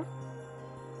 sir.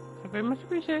 I very much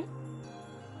appreciate it.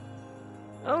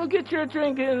 I will get your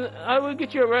drink and I will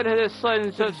get you a red-headed slut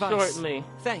and just sort me.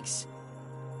 Thanks.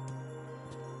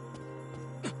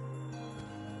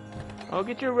 I'll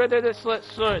get you a red-headed slut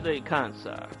shortly, kind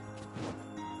sir.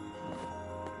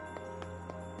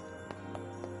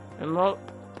 And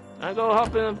I go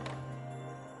hop in.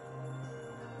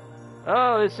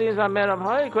 Oh, it seems that Madam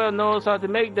Highcrow knows how to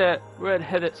make that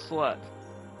red-headed slut.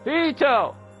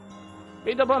 Vito!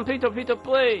 Vito,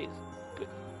 please!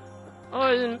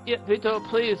 Oh, yeah, Vito,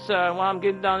 please, sir, while I'm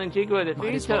getting down and jiggle with it.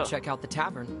 Might as well check out the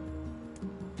tavern.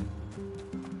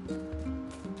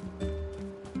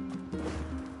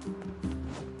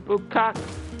 Bukak.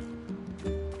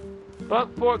 Buck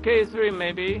 4K3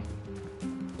 maybe.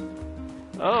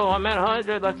 Oh, I'm at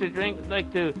 100.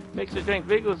 Like to mix the drink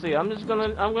vigorously. I'm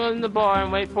going in the bar and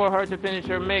wait for her to finish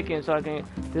her making so I can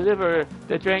deliver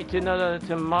the drink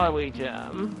to Maui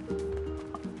Jam.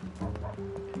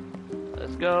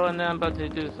 Let's go, and then I'm about to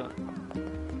do something.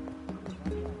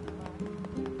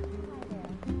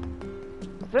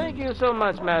 Thank you so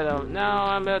much, madam. Now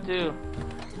I'm gonna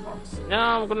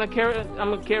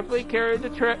carefully carry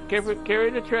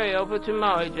the tray over to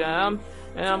Maui Jam,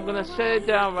 and I'm gonna set it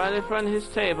down right in front of his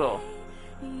table.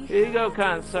 Here you go,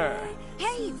 kind sir.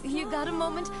 Hey, you got a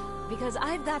moment? Because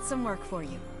I've got some work for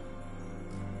you.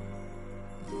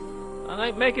 I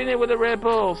like making it with a Red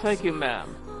Bull. Thank you,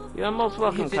 ma'am. You're most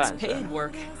welcome, If it's kind paid sir.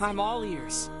 work, I'm all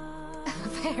ears.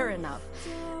 Fair enough.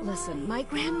 Listen, my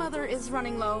grandmother is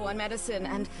running low on medicine,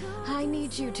 and I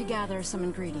need you to gather some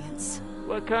ingredients.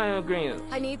 What kind of ingredients?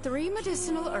 I need 3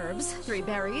 medicinal herbs, 3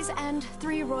 berries, and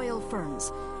 3 royal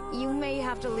ferns. You may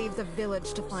have to leave the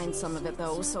village to find some of it,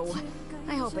 though, so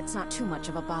I hope it's not too much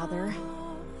of a bother.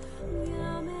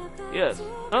 Yes,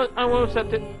 I will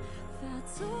accept it.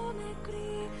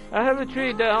 I have a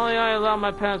treat that only I allow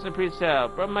my parents and priests to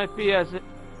have. Rub my feet as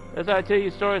I tell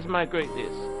you stories of my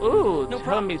greatness. Ooh, No tell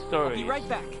problem. me stories. I'll be right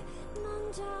back.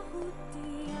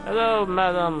 Hello,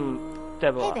 Madam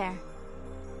Devil. Hey there.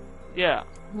 Yeah.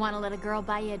 Want to let a girl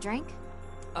buy you a drink?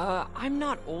 I'm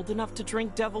not old enough to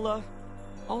drink Devila.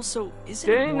 Also, isn't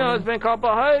it Dano has morning? been called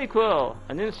by Harlequin.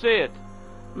 I didn't see it.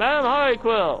 Madam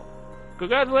Harlequin,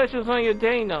 congratulations on your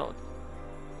Dano.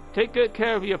 Take good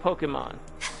care of your Pokemon.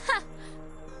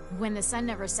 When the sun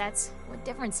never sets, what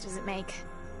difference does it make?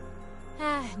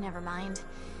 Ah, never mind.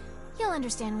 You'll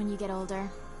understand when you get older.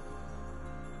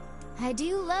 I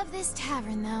do love this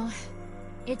tavern, though.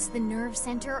 It's the nerve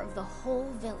center of the whole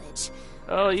village.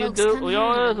 Oh, you Folks do? come We here to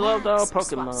always loved our relax, swap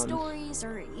Pokemon. stories,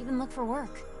 or even look for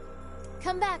work.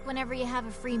 Come back whenever you have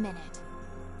a free minute.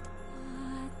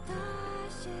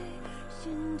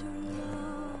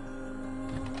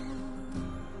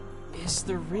 Is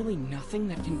there really nothing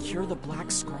that can cure the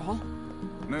Black Scrawl?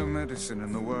 No medicine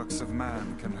in the works of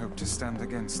man can hope to stand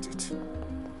against it.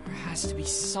 There has to be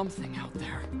something out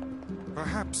there.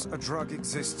 Perhaps a drug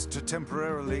exists to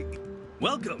temporarily...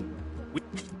 Welcome!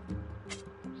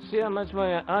 See how much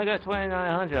money I got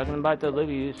 2,900. I can buy the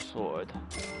Livy's sword.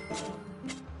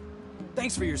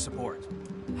 Thanks for your support.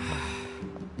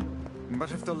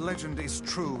 But if the legend is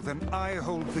true, then I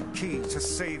hold the key to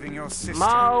saving your sister.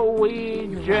 Maui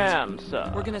Jam, sir.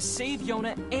 We're gonna save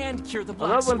Yona and cure the I Black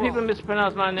love when Scrawl. people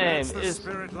mispronounce my name. That's the It's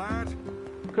spirit, lad.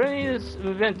 Cornelius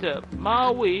Inventor.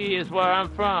 Maui is where I'm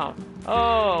from.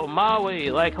 Oh, Maui,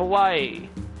 like Hawaii.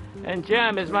 And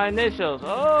Jam is my initials.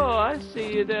 Oh, I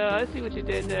see you there. I see what you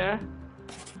did there.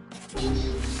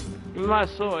 Give me my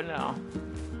sword now.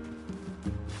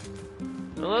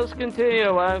 So let's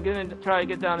continue. I'm gonna try to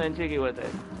get down and jiggy with it.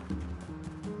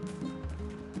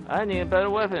 I need a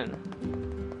better weapon.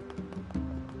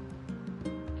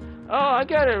 Oh, I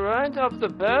got it right off the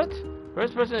bat.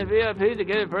 First person in VIP to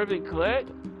get it perfectly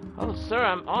correct. Oh, sir,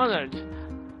 I'm honored.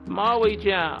 Maui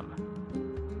Jam.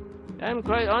 I'm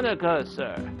quite honored,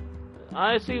 sir.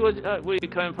 I see where you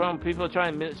come from. People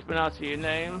trying to mispronounce your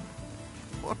name.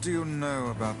 What do you know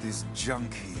about this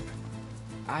junk heap?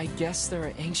 I guess there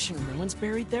are ancient ruins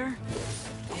buried there?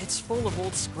 It's full of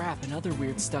old scrap and other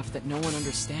weird stuff that no one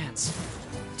understands.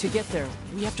 To get there,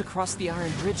 we have to cross the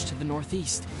Iron Bridge to the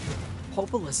northeast.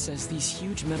 Popolis says these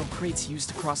huge metal crates used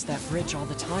to cross that bridge all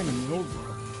the time in the old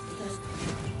world.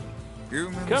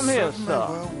 Humans Come here, certainly sir.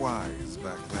 were wise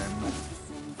back then.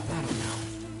 I don't know.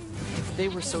 If they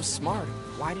were so smart,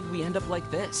 why did we end up like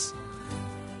this?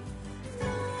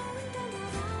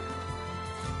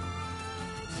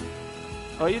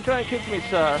 Oh, you trying to kick me,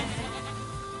 sir?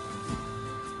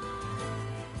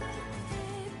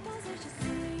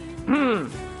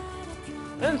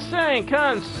 Insane,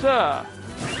 kind sir.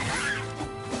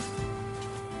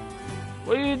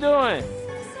 What are you doing?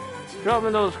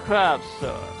 Dropping those crabs,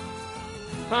 sir.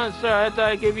 Kind sir, after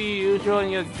I give you your usual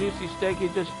and your juicy steak, you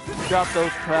just drop those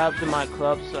crabs in my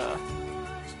club, sir.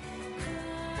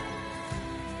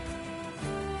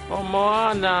 Oh,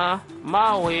 Moana,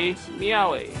 Maui,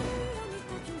 Meowie.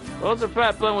 Those are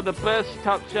fat blend with the best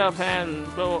top shelf hand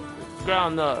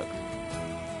ground nugs.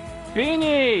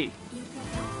 Beanie!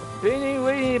 Beanie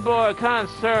Weenie Boy, kind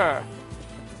sir.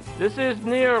 This is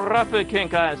Nier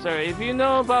Replicant, kind sir. If you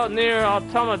know about Nier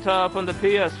Automata from the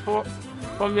PS4,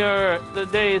 from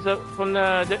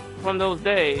those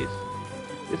days,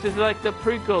 this is like the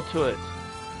prequel to it.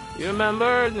 You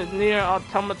remember the Nier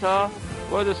Automata,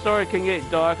 where the story can get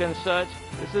dark and such?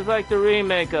 This is like the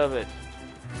remake of it.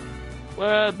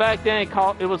 Well, back then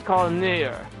it was called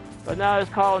Nier, but now it's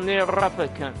called Nier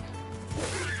Replicant.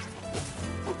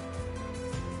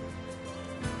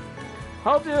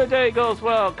 Hope your day goes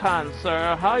well, kind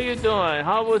sir. How you doing?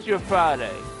 How was your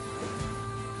Friday?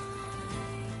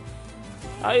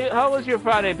 How was your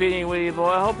Friday, Beanie Weenie Boy?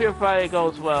 I hope your Friday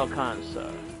goes well, kind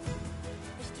sir.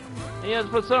 And yes,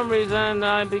 for some reason,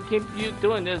 I've been keep you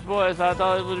doing this voice. I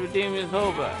thought it would redeem is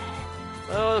over.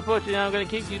 Well, unfortunately, I'm gonna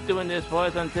keep you doing this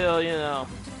voice until, you know,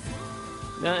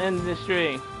 the end of the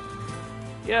stream.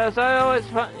 Yes, I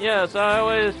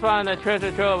always find a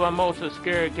treasure trove on most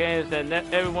obscure games that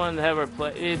everyone ever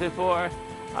played before.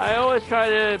 I always try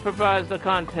to provide the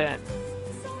content.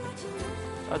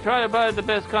 I try to provide the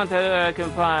best content that I can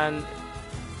find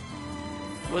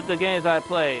with the games I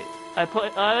play. I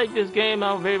like this game.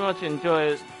 I very much enjoy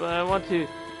it, but I want to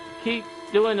keep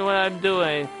doing what I'm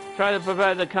doing. Try to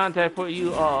provide the content for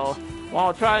you all,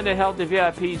 while trying to help the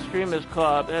VIP Streamers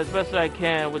Club as best as I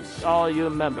can with all you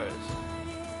members.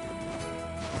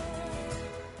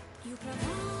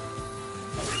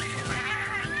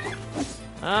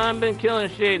 I've been killing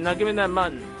shit. Now give me that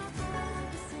mutton.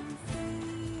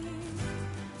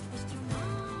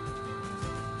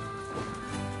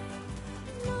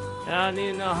 I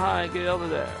need to know how I get over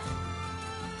there.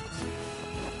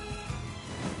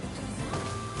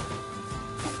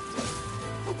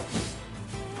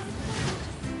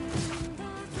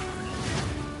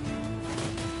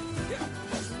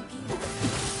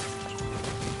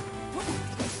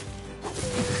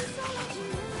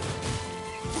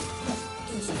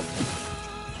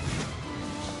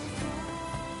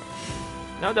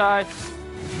 No die.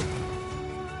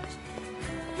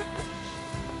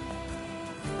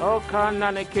 Oh,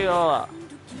 Kanani Kiola.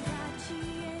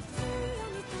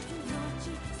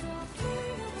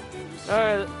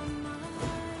 Alright.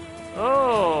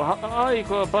 Oh,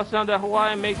 Aiko, busting out that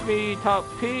Hawaiian makes me talk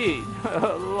P.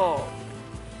 Lol.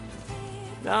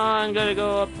 Now I'm gonna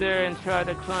go up there and try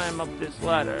to climb up this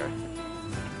ladder.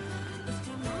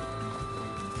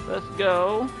 Let's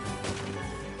go.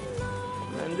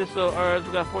 And this little herb,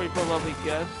 we got 44 lovely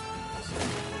guests.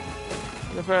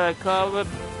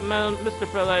 Mr.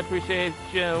 Fred, I appreciate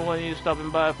you when you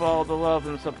stopping by for all the love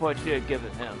and support you're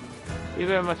giving him. We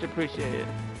very much appreciate it.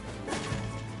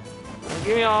 Now,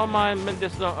 give me all my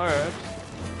medicinal herbs.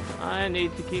 I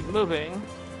need to keep moving.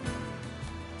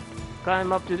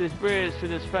 Climb up to this bridge to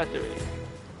this factory.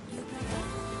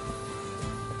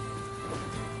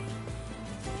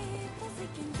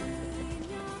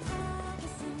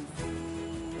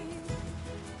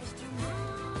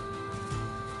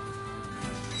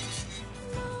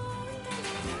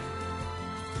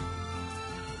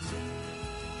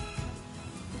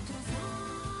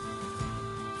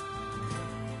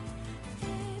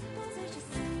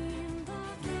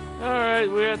 Alright,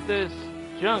 we're at this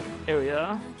junk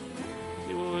area.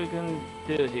 See what we can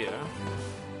do here.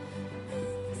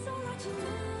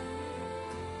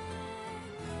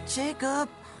 Jacob,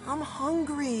 I'm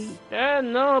hungry.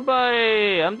 Dan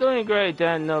Nobody! I'm doing great,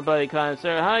 Dan Nobody, kind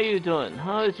sir. How you doing?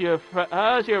 How's your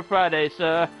Friday,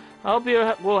 sir? I hope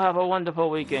you will have a wonderful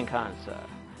weekend, kind sir.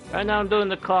 Right now I'm doing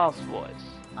the Klaus voice.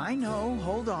 I know,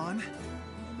 hold on.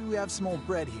 Maybe we have some old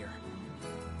bread here.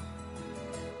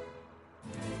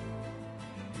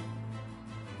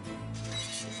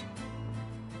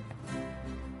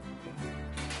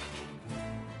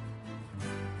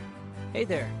 Hey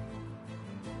there.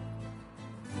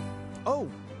 Oh,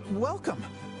 welcome.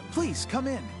 Please, come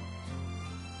in.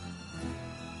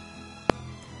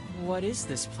 What is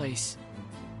this place?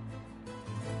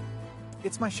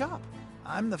 It's my shop.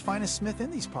 I'm the finest smith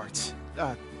in these parts.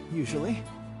 Usually.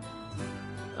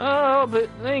 Oh, but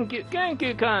thank you,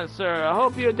 kind sir. I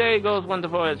hope your day goes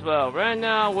wonderful as well. Right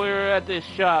now, we're at this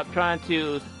shop trying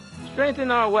to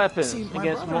strengthen our weapons See, my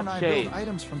against brother and I shades. build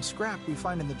items from scrap we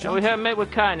find in the And jungle. we have met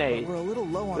with Kane. We're a little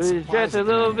low on who's supplies. just a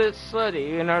little bit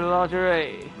slutty in our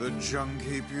lingerie. The junk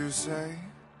heap, you say?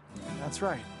 That's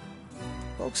right.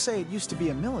 Folks say it used to be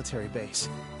a military base.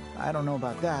 I don't know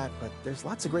about that, but there's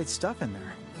lots of great stuff in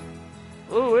there.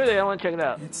 Ooh, really? I want to check it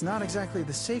out. It's not exactly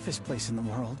the safest place in the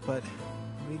world, but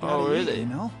we gotta Oh, really? eat, you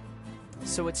know?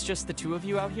 So it's just the two of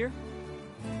you out here?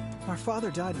 Our father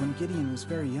died when Gideon was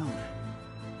very young.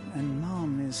 And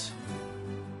Mom is...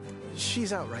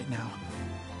 She's out right now,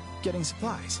 getting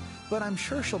supplies. But I'm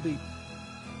sure she'll be...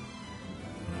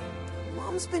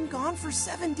 Mom's been gone for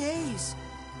 7 days.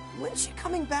 When's she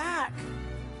coming back?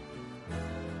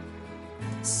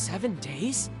 7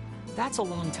 days? That's a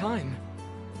long time.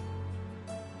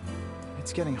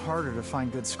 It's getting harder to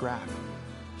find good scrap.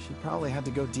 She probably had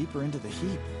to go deeper into the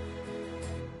heap.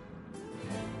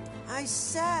 I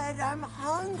said, I'm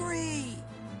hungry.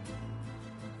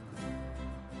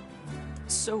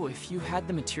 So, if you had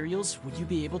the materials, would you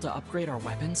be able to upgrade our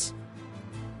weapons?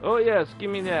 Oh yes,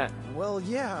 give me that. Well,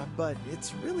 yeah, but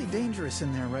it's really dangerous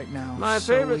in there right now. My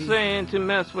favorite saying to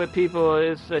mess with people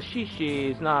is shishi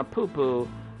is not poo-poo,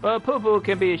 but poo-poo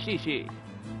can be a shishi.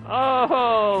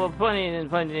 Oh,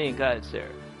 funny guys, sir.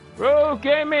 Rogue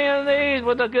Gaming Elite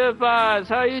with the good vibes.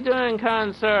 How you doing,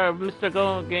 kind sir? Mr.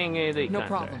 Gold Gaming Elite. No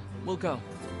problem. Sir. We'll go.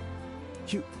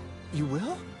 You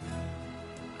will?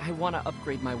 I want to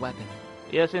upgrade my weapon.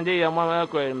 Yes, indeed. I want to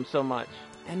upgrade him so much.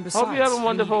 And besides, hope you have a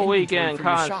wonderful weekend,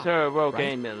 kind sir. Rogue right?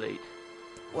 Gaming Elite.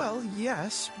 Well,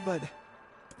 yes, but...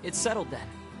 It's settled then.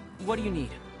 What do you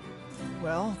need?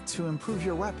 Well, to improve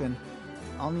your weapon,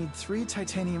 I'll need 3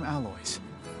 titanium alloys.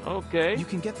 Okay. You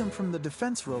can get them from the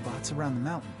defense robots around the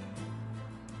mountain.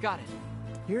 Got it.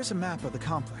 Here's a map of the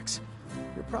complex.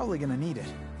 You're probably gonna need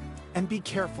it. And be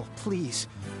careful, please.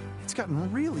 It's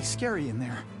gotten really scary in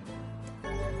there.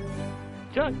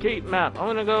 Junk Keep map.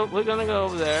 We're gonna go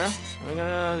over there. We're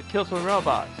gonna kill some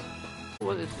robots.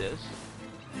 What is this?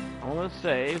 I'm gonna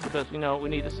save because we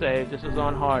need to save. This is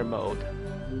on hard mode.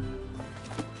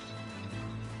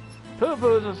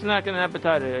 Poo-poo is a snack and an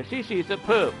appetizer. Shishi is a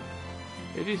poop.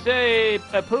 If you say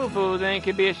a poo-poo, then it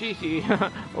could be a shishi.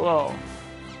 Whoa.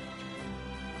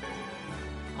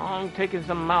 I'm taking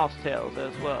some mouse tails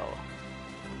as well.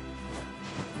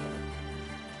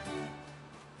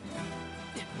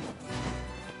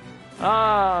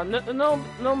 No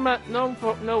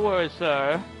worries,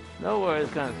 sir. No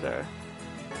worries, kind sir.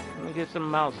 Let me get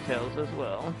some mouse tails as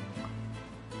well.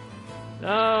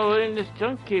 Oh, we're in this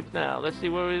junk keep now. Let's see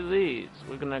where it leads.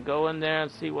 We're gonna go in there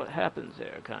and see what happens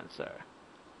there, kind sir.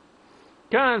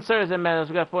 Kind sirs and madams,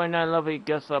 we got 49 lovely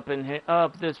guests up in here,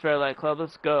 up this Fairlight Club.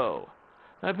 Let's go.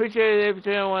 I appreciate every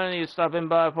one of you stopping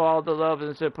by for all the love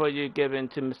and support you've given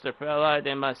to Mr. Fairlight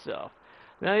and myself.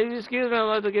 Now, you excuse me, I'd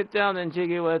like to get down and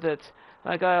jiggy with it,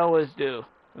 like I always do.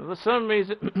 And for some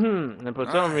reason,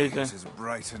 It is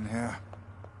bright in here.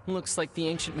 Looks like the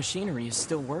ancient machinery is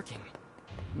still working.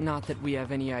 Not that we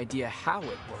have any idea how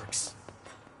it works.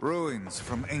 Ruins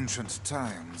from ancient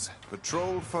times,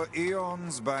 patrolled for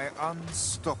eons by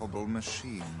unstoppable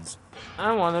machines.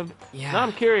 I want to... Yeah, now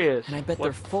I'm curious. And I bet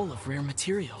they're full of rare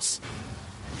materials.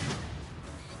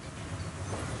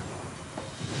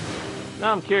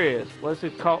 Now I'm curious. What's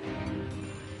it called?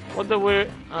 What the weird...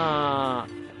 Oh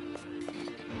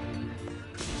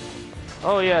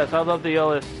yes, I love the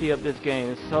OST of this game.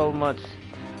 It's so much...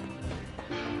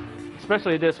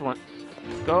 Especially this one.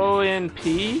 Go in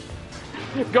P?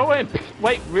 Go in P?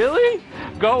 Wait, really?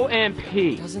 Go in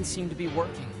P. Doesn't seem to be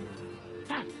working.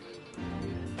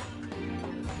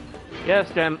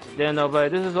 Yes, Dan Nova,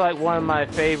 this is like one of my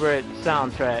favorite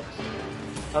soundtracks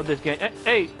of this game.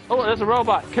 Hey, oh, there's a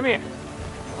robot. Come here.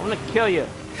 I'm gonna kill you.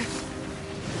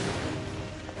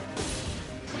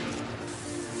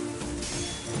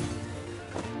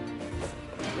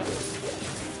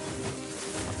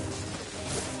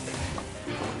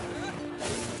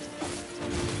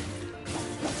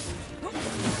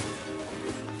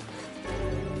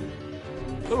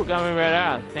 Ooh, got me right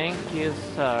out. Thank you,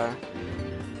 sir.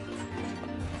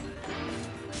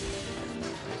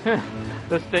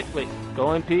 The steak. Wait,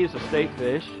 going peas, a steak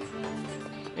fish.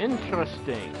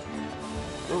 Interesting.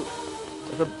 Ooh,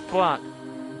 there's a block.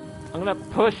 I'm gonna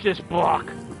push this block.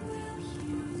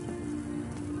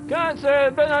 God,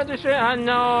 sir, better not destroy. I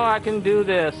know I can do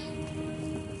this.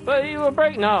 But you will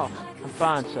break. No, I'm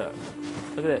fine, sir.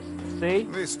 Look at this. See?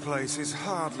 This place is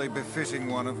hardly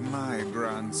befitting one of my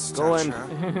grand stature.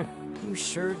 You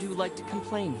sure do like to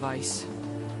complain, Vice.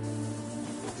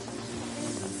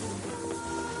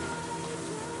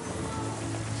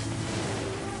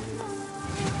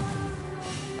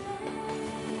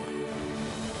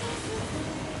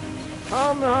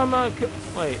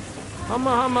 Wait. Kum.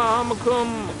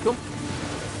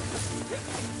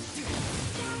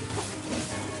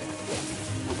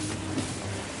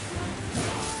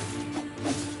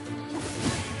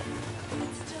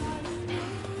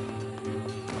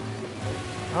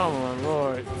 Oh my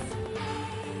lord.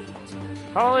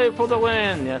 Holly for the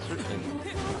win! Yes. Let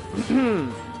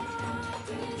me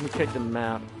check the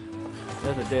map.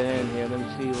 There's a dead end here. Let me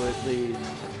see where it leads.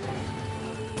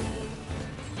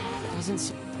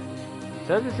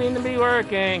 Doesn't seem to be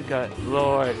working. Good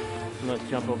lord. I'm gonna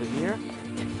jump over here.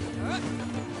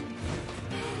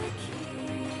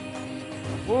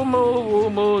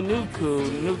 Woomoo,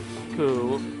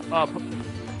 nuku. Up.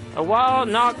 A wild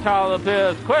noctowl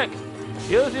appears. Quick!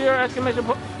 Use your exclamation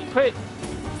point. Quick!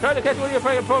 Try to catch one of your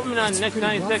friggin' Pokemon in the next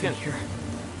 90 seconds.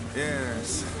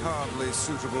 Yes, hardly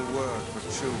suitable work for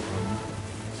children.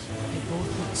 They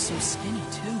both look so skinny,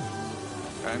 too.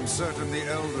 I'm certain the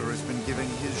Elder has been giving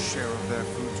his share of their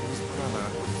food to his brother.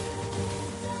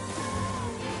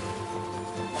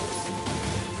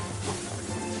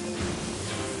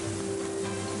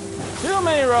 Too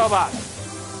many robots!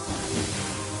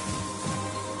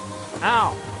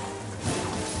 Ow!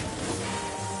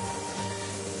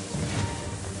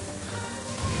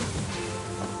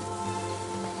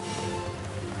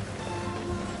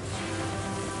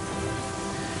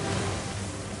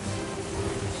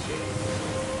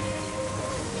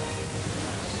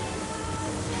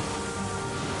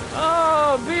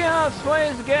 Oh, Beyond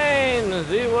Slays Games!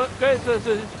 What gracious is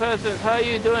this person? How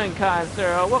you doing, kind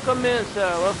sir? Welcome in, sir.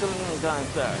 Welcome in, kind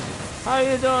sir. How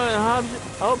you doing?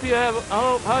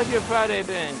 How's your Friday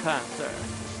been, kind sir?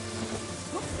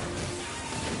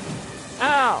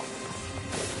 Ow!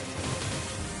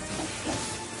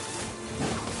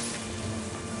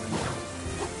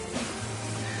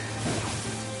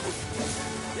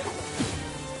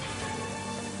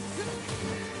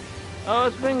 Oh,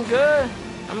 it's been good.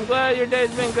 I'm glad your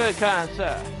day's been good, kind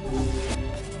sir.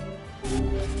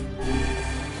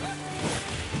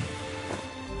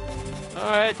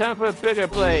 Alright, time for a bigger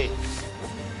plate.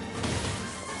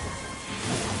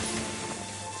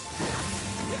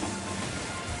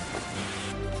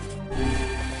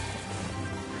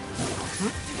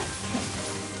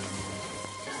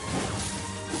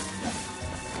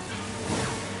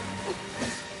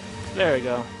 There we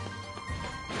go.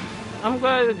 I'm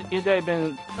glad your day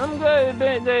been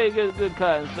good,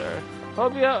 kind sir.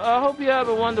 I hope you have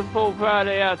a wonderful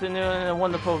Friday afternoon and a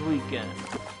wonderful weekend.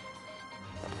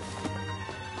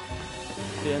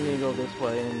 See, I need to go this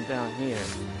way and down here.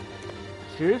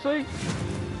 Seriously?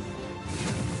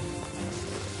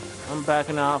 I'm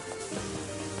backing off.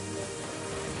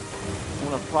 I'm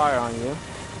gonna fire on you.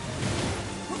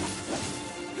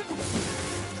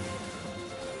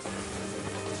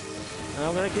 And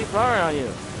I'm gonna keep firing on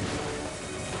you.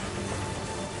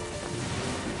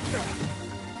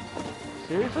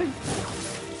 Seriously?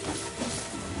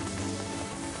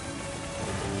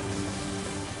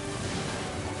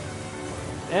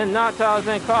 And Natal's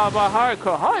been called by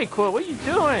Hardcore. Hardcore, what are you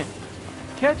doing?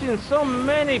 Catching so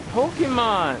many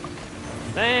Pokemon.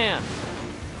 Damn.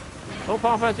 Oh,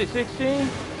 Final Fantasy 16?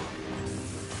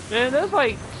 Man, there's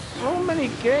like so many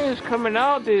games coming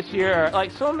out this year.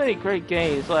 Like so many great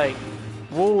games like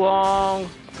Wulong,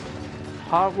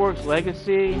 Hogwarts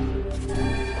Legacy.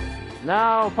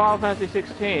 Now Final Fantasy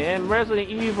 16 and Resident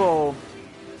Evil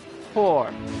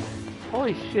 4.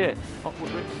 Holy shit. Oh,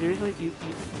 seriously? You...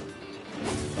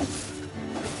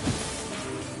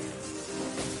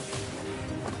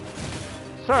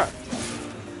 Sir!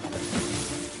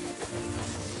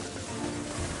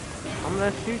 I'm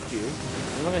gonna shoot you.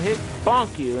 I'm gonna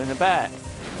bonk you in the back.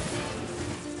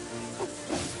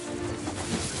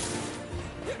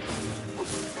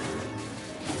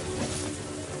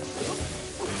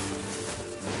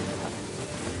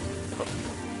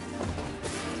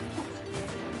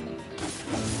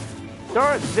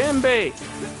 Darth Zimby!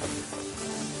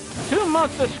 2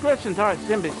 months subscription, Darth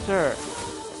Zimby, sir.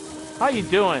 How you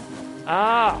doing?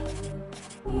 Ah!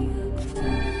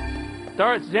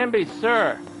 Darth Zimby,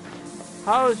 sir.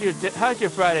 How's your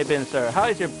Friday been, sir?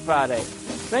 How's your Friday?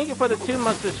 Thank you for the 2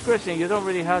 month subscription. You don't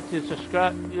really have to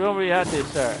subscribe. You don't really have to,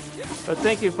 sir. But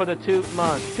thank you for the 2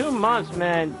 months. 2 months,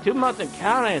 man. 2 months and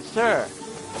counting, sir.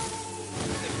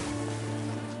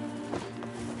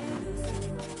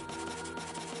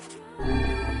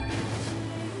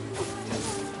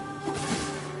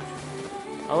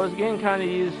 I was getting kind of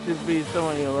used to be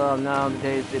someone you love.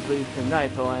 Nowadays, it bleeds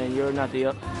tonight, and you're not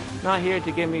here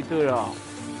to get me through it all.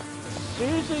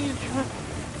 Seriously, you try?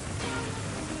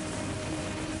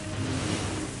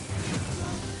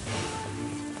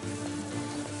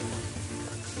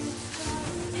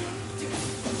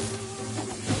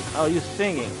 Oh, you're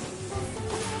singing.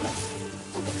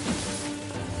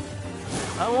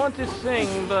 I want to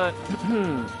sing, but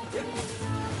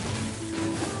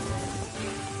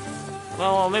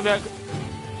well, maybe I could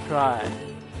try.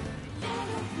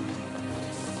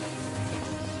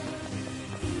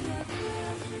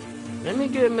 Let me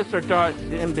give Mr. Darth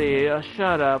Zimby a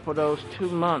shout out for those 2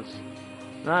 months.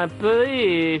 And I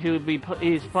believe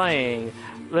he's playing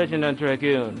Legend of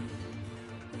Dragoon.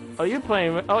 Oh, you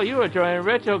were enjoying a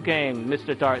retro game,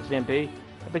 Mr. Darth Zimby.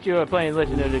 I bet you were playing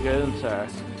Legend of Dragoon, sir.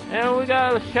 And we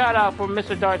got a shout out for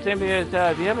Mr. Darth Zimby.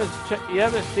 If you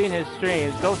haven't seen his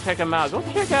streams, go check him out. Go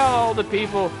check out all the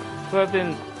people who have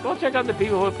been. Go check out the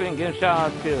people who have been giving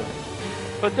shout outs to.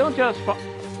 But don't just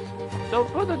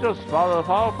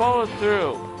follow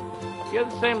through. Give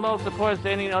the same level of support as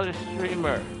any other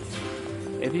streamer.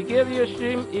 If you give your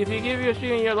stream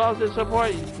your level of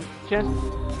support,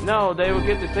 no, they will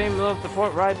get the same level of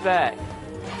support right back.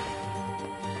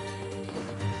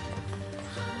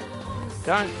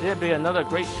 Darn, there'd be another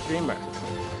great streamer.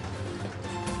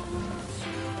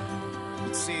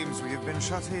 It seems we have been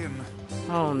shut in.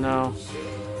 Oh no.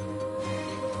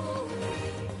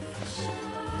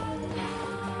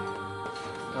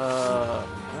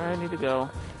 I need to go.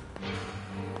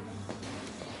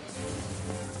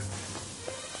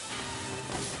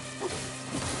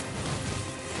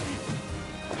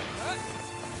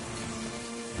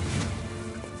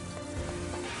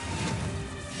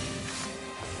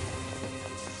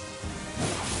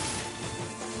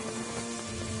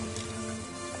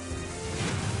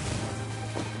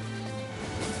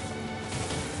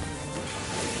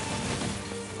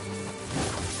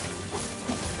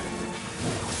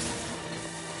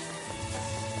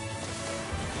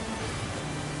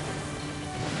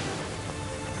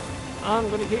 I'm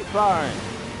gonna keep firing.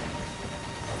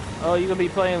 Oh, you're gonna be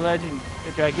playing Legend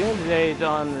Dragoon today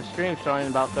on the stream starting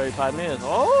in about 35 minutes.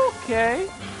 Okay.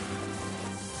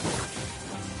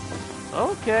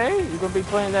 Okay, you're gonna be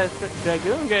playing that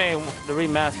Dragoon game, the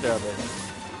remaster of it.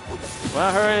 When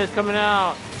I heard it's coming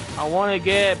out, I want to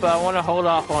get it, but I want to hold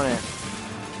off on it.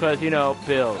 Because, you know,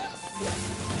 bills.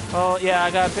 Oh, yeah,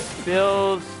 I got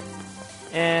bills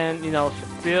and, you know,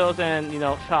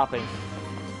 shopping.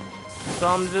 So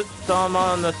I'm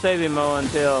on the saving mode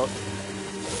until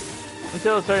a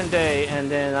certain day,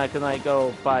 and then I can like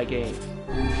go buy games.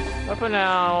 But for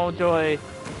now, I'll enjoy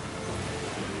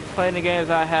playing the games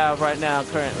I have right now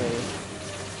currently.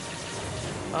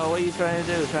 Oh, what are you trying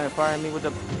to do? Trying to fire me with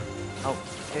the...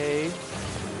 Okay.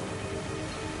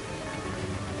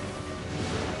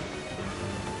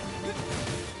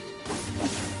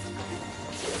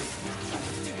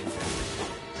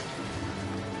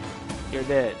 You're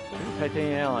dead.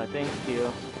 Titanium ally, thank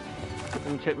you. Let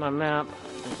me check my map.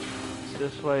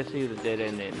 This way I see the dead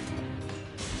ending.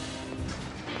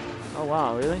 Oh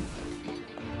wow, really?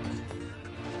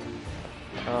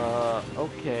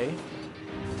 Okay.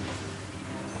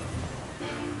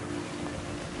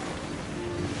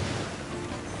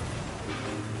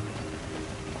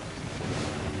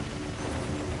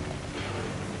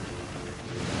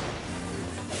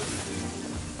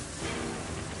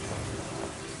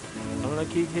 I'm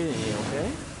gonna keep hitting you,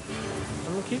 okay?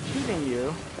 I'm gonna keep shooting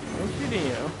you. I'm shooting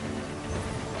you.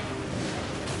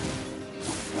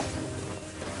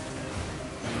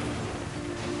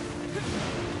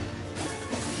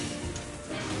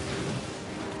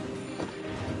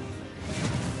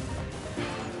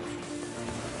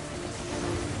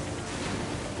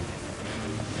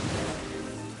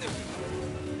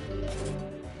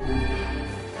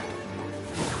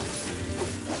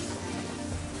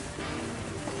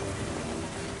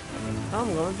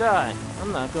 I'm gonna die.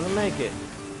 I'm not gonna make it.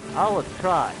 I will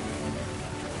try.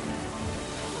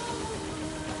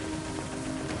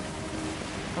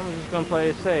 I'm just gonna play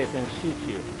it safe and shoot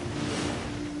you.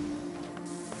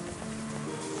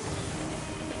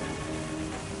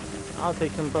 I'll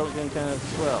take some broken antennas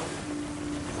as well.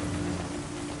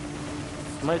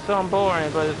 Might sound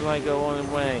boring, but it's might go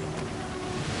one way.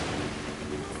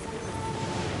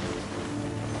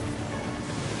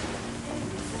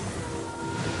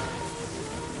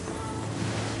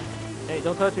 Hey,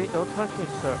 don't touch me,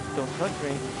 sir. Don't touch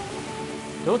me.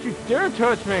 Don't you dare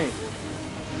touch me!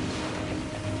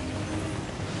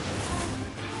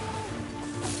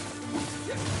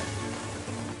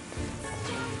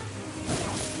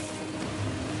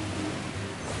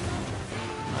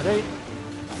 Are they?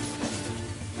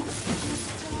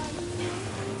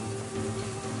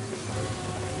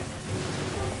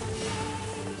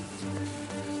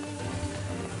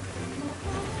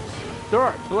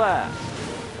 Dark blast!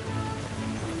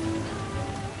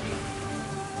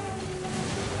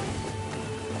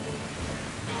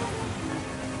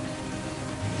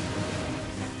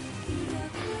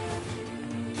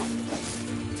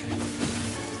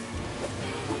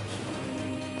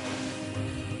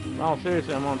 Oh,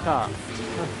 seriously, I'm on top.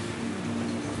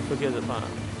 Forget the fun.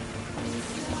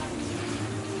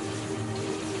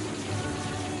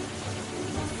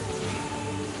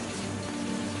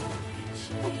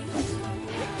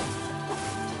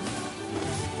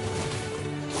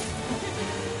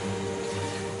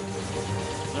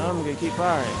 I'm gonna keep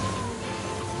firing.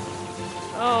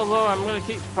 Oh Lord, I'm gonna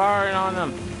keep firing on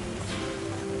them.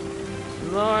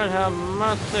 Lord have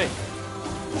mercy.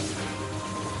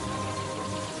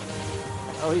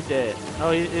 Oh, he's dead. Oh,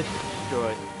 it's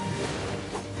destroyed.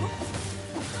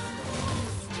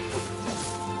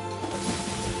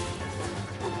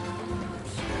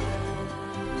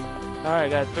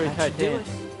 Alright, got 3 titanium.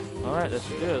 Alright, let's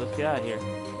do it. Let's get out of here.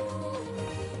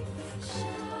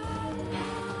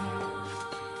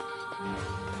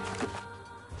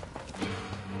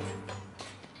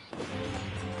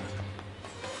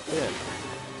 Yeah.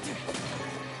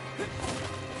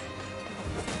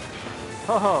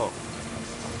 Ho ho!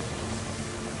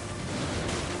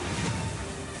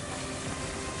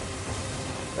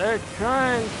 They're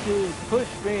trying to push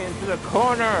me into the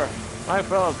corner, my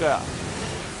fellow girl.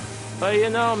 But you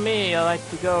know me, I like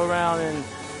to go around and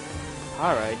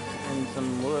alright, and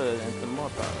some wood and some more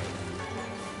power.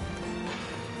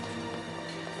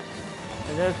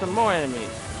 And there's some more enemies.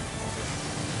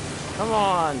 Come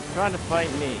on, trying to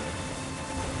fight me.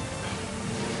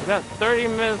 I've got 30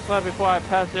 minutes left before I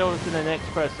pass it over to the next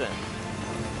person.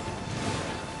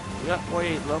 We got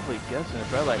 48 lovely guests in the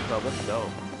red light club, let's go.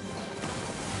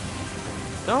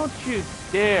 Don't you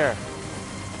dare!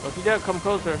 Don't you dare come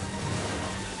closer.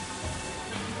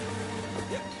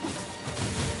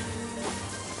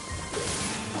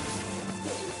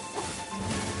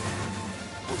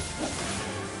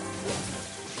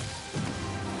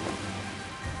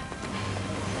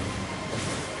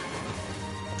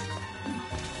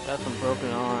 Got some broken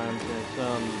arms and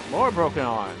some more broken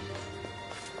arms.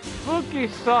 Spooky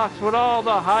Socks with all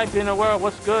the hype in the world.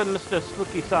 What's good, Mr.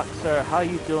 Spooky Socks, sir? How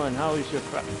you doing? How is your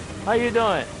Friday? How you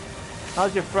doing?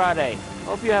 How's your Friday?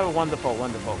 Hope you have a wonderful,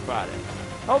 wonderful Friday.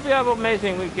 Hope you have an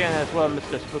amazing weekend as well,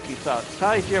 Mr. Spooky Socks.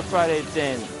 How's your Friday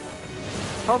then?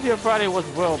 Hope your Friday was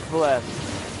well blessed.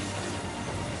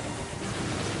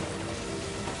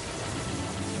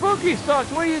 Spooky Socks,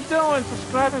 what are you doing?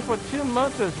 Subscribing for 2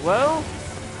 months as well?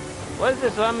 What is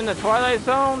this? I'm in the Twilight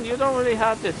Zone? You don't really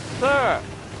have this, sir.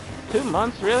 2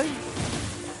 months, really?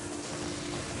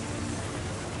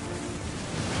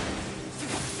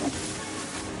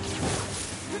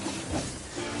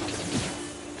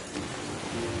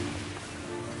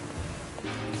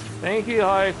 Thank you,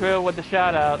 Harry Krill, with the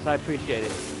shout-outs. I appreciate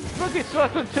it. Spooky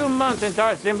Socks with 2 months and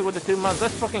Darth Zimby with the 2 months.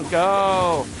 Let's fucking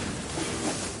go.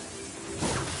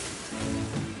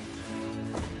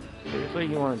 Seriously,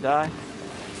 you want to die?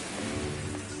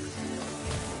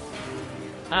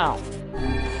 Ow.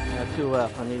 I got 2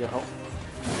 left. I need a hope.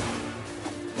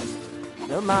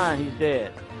 Never mind, he's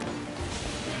dead.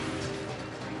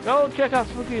 Go check out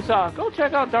Spooky Socks. Go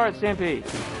check out Darth Zimby.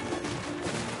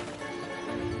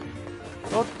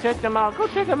 Go check them out. Go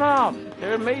check them out.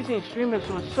 They're amazing streamers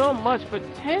with so much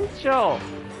potential.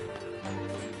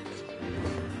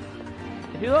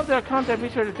 If you love their content, be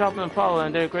sure to drop them a follow,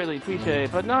 and they're greatly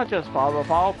appreciated. But not just follow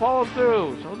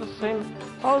through. So the same,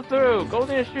 follow through. Go to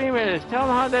their streamers. Tell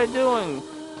them how they're doing.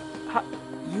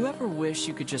 You ever wish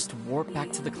you could just warp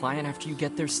back to the client after you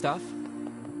get their stuff?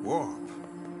 Warp?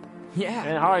 Yeah.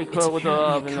 And Harry Krill with the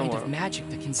love in the world. It's a kind of magic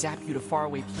that can zap you to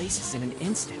faraway places in an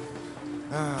instant.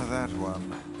 Ah, that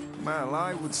one. Well,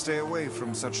 I would stay away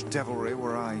from such devilry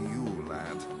were I you,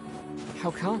 lad.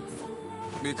 How come?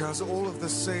 Because all of the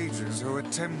sages who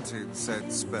attempted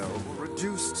said spell were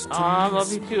reduced to I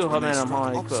love you too,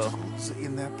 obstacles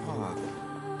in their path.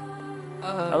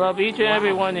 I love each and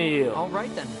every one of you.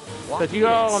 Alright then. Because you're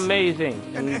all amazing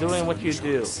in doing what you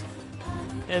do.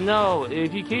 And no,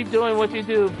 if you keep doing what you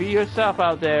do, be yourself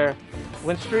out there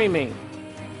when streaming.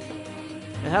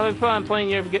 And having fun playing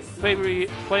your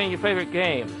favorite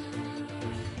games.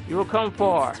 You will come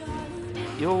far.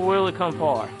 You will really come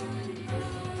far.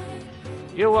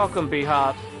 You're welcome,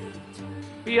 B-Hops.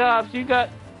 B-Hops, you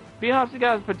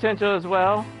got potential as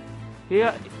well.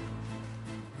 Yeah.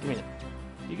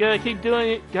 You gotta keep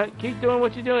doing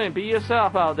what you're doing. Be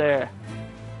yourself out there.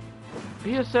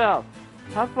 Be yourself.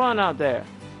 Have fun out there.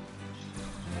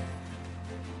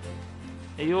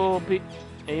 And you'll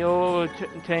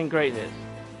attain greatness.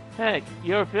 Heck,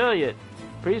 you're affiliate.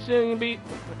 Pretty soon you'll be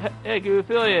you're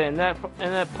affiliate, and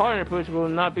that partner push will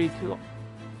not be too long.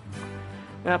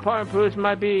 That partner push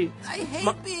might be. I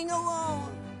hate being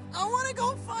alone. I want to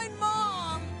go find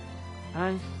Mom.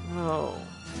 I know.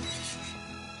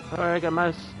 Alright, I got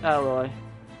my alloy.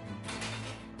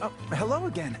 Oh, hello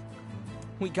again.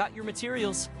 We got your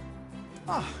materials.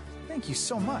 Oh, thank you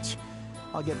so much.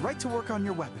 I'll get right to work on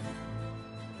your weapon.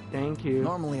 Thank you.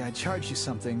 Normally I'd charge you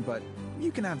something, but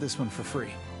you can have this one for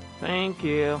free. Thank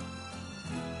you.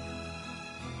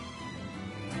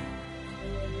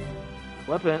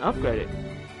 Weapon upgraded.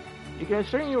 You can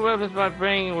strengthen your weapons by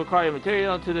bringing required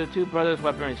material to the two brothers'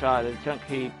 weaponry shot at Chunk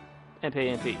Heap and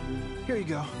PNP. Here you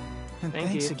go. And Thank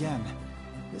thanks you. again.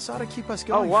 This ought to keep us Oh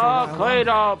going wow, for a while. clay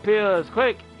doll appears.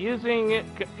 Quick, using it,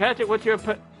 catch it with your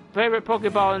favorite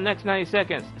Pokeball in the next 90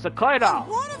 seconds. It's a clay doll. I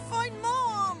want to find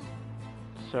Mom.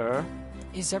 Sir.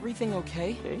 Is everything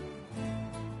okay?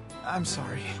 I'm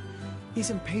sorry. He's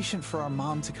impatient for our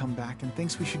mom to come back and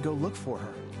thinks we should go look for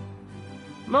her.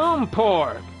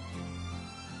 Moonpork!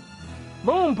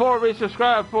 Moonpork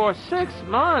resubscribed for 6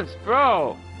 months,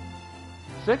 bro!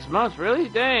 6 months, really?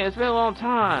 Dang, it's been a long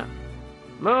time.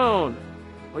 Moon,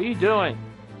 what are you doing?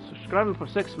 Subscribing for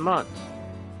 6 months.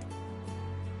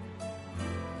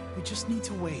 We just need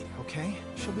to wait, okay?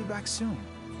 She'll be back soon.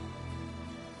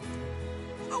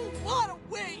 I don't wanna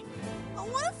wait! I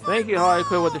wanna find Thank you, Harley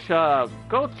Quinn, with the shove.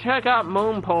 Go check out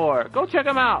Moonpork. Go check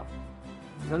him out.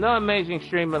 He's another amazing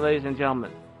streamer, ladies and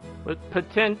gentlemen. With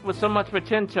so much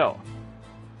potential.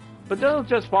 But don't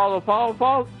just follow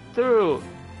through.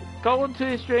 Go to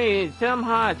the stream, tell him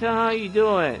hi, tell him how you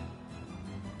doing.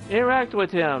 Interact with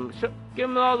him, give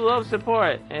him all the love,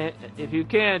 support, and if you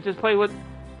can, just play with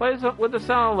the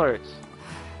sound alerts.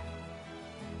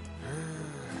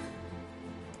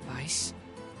 Ice?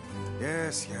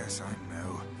 Yes, I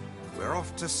know. We're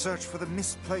off to search for the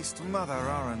misplaced mother,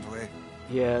 aren't we?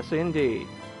 Yes, indeed.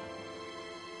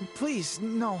 Please,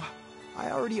 no. I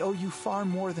already owe you far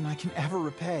more than I can ever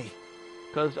repay.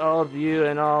 Because all of you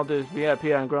and all this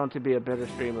VIP are grown to be a better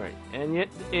streamer. And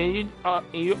you've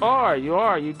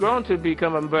grown to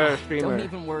become a better streamer. Don't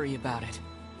even worry about it.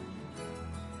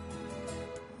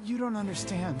 You don't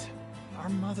understand. Our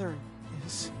mother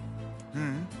is...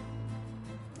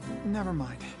 Never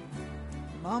mind.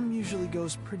 Mom usually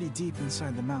goes pretty deep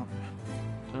inside the mountain.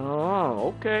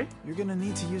 Oh, okay. You're gonna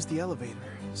need to use the elevator,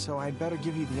 so I'd better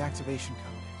give you the activation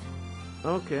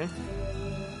code. Okay.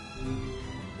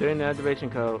 During the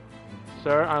activation code.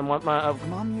 Sir, I want my...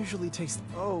 Mom usually takes...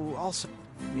 Oh, also,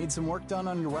 need some work done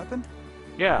on your weapon?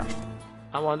 Yeah.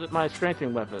 I want my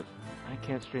strengthening weapons. I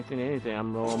can't strengthen anything.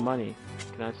 I'm low on money.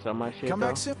 Can I sell my shit, Come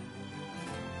back soon.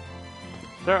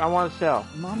 Sir, I want to sell.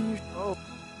 Mom,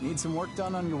 need some work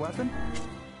done on your weapon?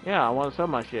 Yeah, I want to sell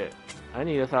my shit. I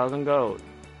need 1,000 gold.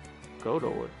 Gold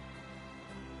ore.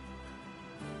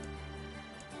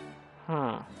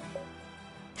 Huh.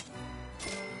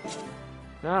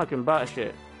 Now I can buy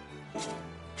shit.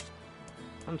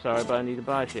 I'm sorry, but I need to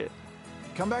buy shit.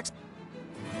 Come back.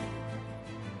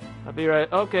 I'll be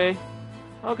right. Okay.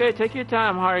 Okay, take your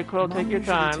time, Harley Quill. Take your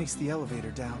time. Takes the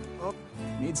elevator down. Oh,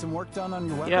 need some work done on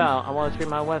your weapon? Yeah, I want to treat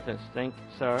my weapons. Thank you,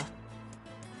 sir.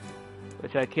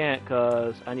 Which I can't,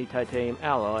 cause I need titanium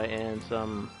alloy and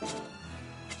some.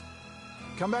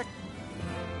 Come back.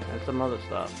 And some other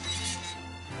stuff.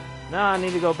 Now I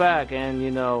need to go back and, you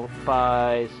know,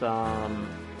 buy some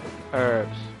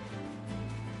herbs.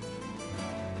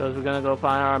 Because we're gonna go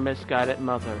find our misguided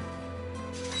mother.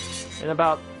 In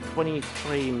about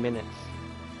 23 minutes.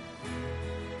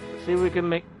 See if we can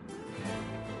make...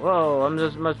 Whoa, I'm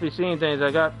just must be seeing things.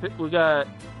 We got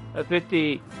a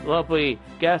 50 lovely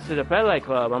guests at the Pele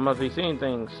Club. I must be seeing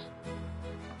things.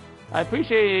 I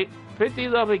appreciate 50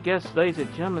 lovely guests, ladies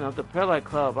and gentlemen, of the Pele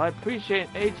Club. I appreciate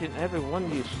each and every one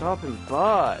of you stopping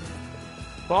by.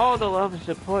 For all the love and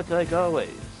support, like always.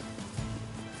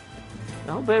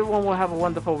 I hope everyone will have a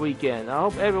wonderful weekend. I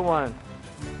hope everyone...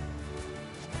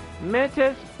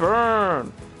 Metis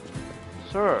Burn!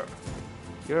 Sir,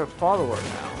 you're a follower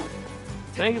now.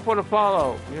 Thank you for the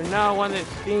follow. You're now one of the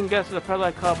esteemed guests of the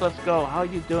Pele Club. Let's go. How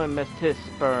you doing, Metis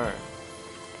Burn?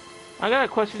 I got a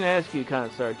question to ask you, kind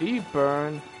of, sir. Do you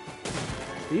burn?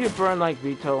 Do you burn like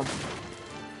Vito?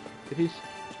 If you...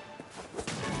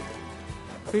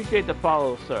 Appreciate the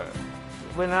follow, sir.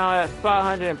 We're now at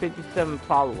 557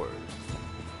 followers.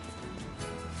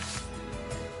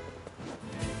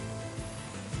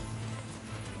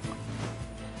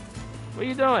 What are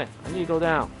you doing? I need to go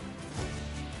down.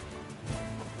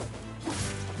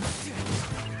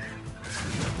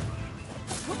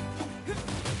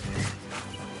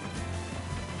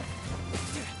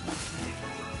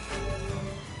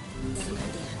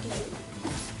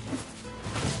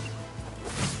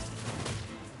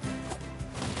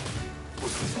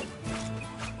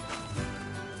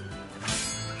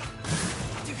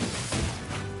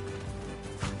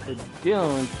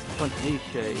 Dylan 20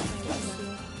 shades.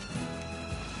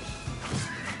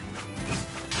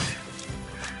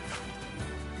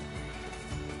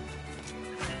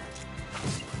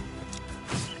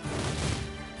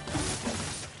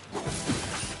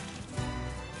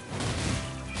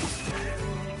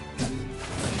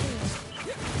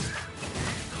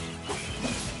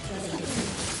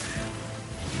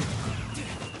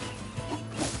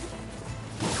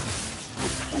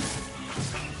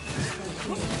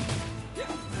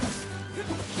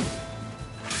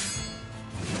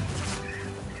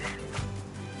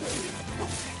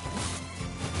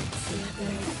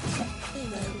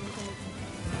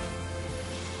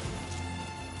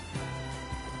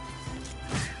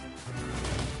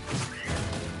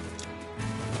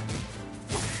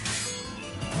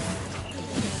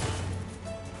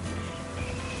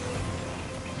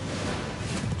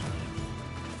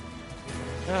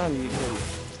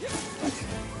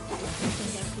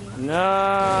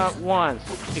 Not once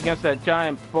against that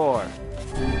giant boar.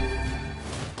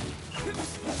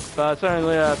 But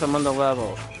certainly I'm on the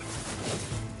level.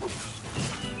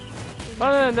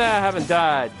 Other than that, I haven't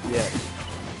died yet.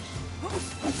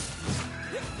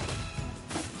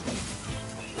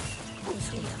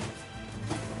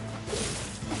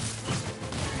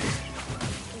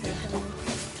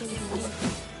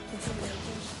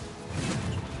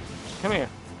 Come here.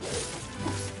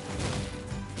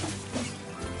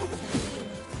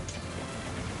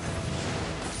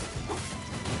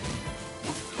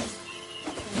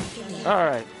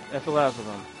 Alright, that's the last of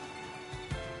them.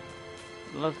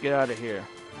 Let's get out of here.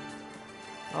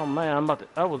 Oh man,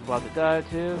 I was about to die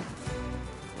too.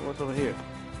 What's over here?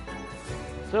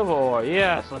 Silver ore,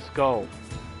 yes, let's go.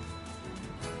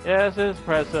 Yes, it's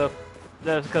impressive.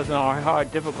 That's because our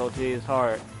hard difficulty is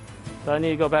hard. So I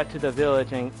need to go back to the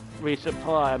village and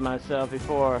resupply myself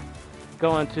before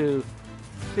going to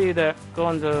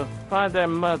find their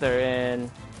mother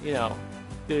and, you know,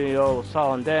 do the old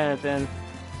solemn dance and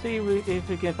see if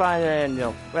we can find her and, you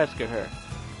know, rescue her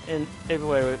in every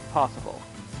way possible.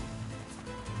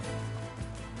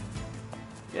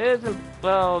 It isn't,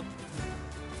 well,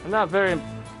 I'm not very,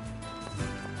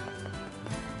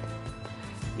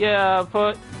 yeah,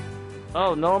 but,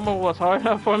 oh, normal was hard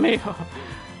enough for me?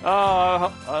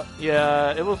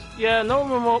 Yeah, it was, yeah,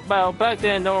 normal, well, back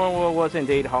then normal was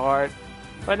indeed hard.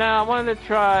 But now I wanted to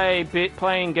try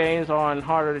playing games on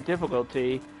harder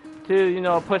difficulty to, you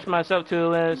know, push myself to the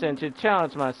limits and to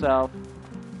challenge myself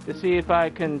to see if I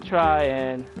can try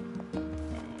and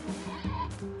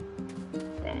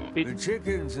the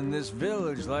chickens in this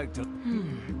village like to...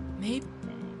 maybe...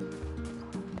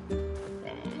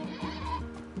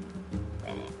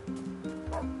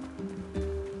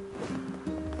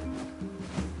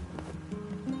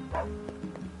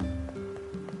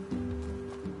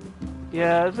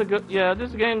 Yeah, it's a good, yeah,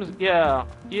 this game is, yeah,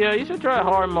 you should try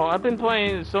hard mode. I've been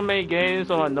playing so many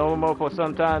games on normal for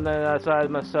some time that I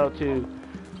decided myself to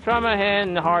try my hand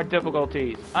in hard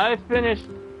difficulties. I finished...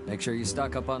 Make sure you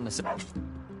stock up on the...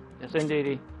 Yes,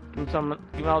 indeedy. Give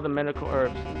me all the medical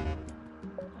herbs.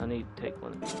 I need to take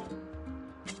one.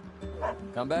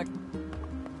 Come back.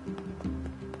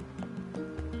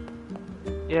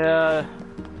 Yeah.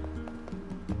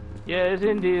 Yeah, it's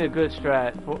indeed a good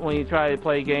strat when you try to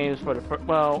play games for the first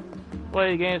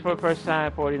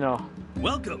time for, you know.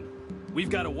 Welcome. We've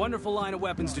got a wonderful line of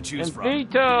weapons to choose from.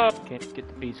 Vito! Can't get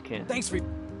the beast can. Thanks for...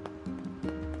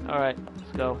 Alright,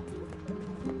 let's go.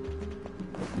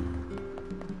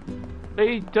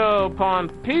 Vito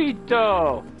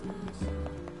Pompito!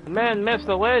 Man,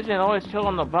 Mr. Legend always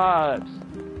chilling the vibes.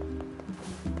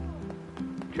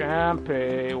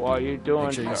 Champy, what are you doing?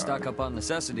 Make sure you stock up on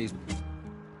necessities.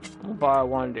 I'll buy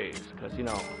one of these, because, you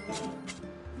know.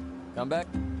 Come back.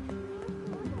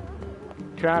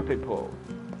 Champy Pool.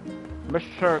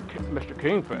 Mr.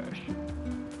 Kingfish.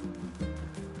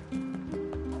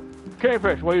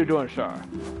 Kingfish, what are you doing, sir?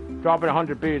 Dropping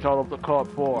 100 beads all over the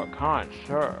cardboard. Kind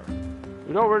sir.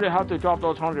 You don't really have to drop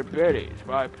those 100 biddies,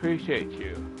 but I appreciate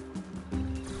you.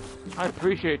 I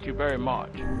appreciate you very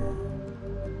much.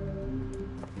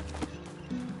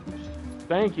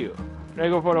 Thank you.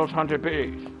 Thank you for those 100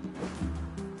 biddies.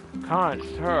 Kind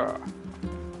sir.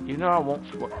 You know I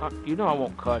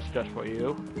won't cuss just for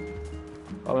you.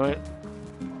 I mean,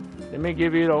 let me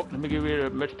give you to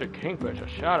Mr. Kingfish a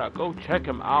shout out. Go check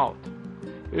him out.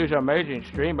 He's an amazing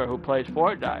streamer who plays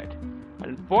Fortnite.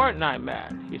 And Fortnite,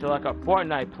 man, he's like a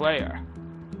Fortnite player.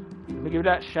 Let me give you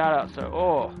that shout out, sir.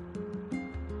 Oh,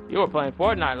 you were playing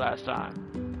Fortnite last time.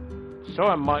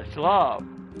 So much love.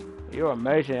 You're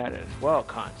amazing at it as well,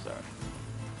 kind sir.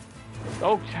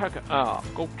 Go check him out.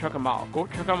 Go check him out. Go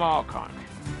check him out, kind.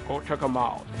 Go check him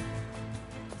out.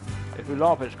 If you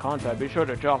love his content, be sure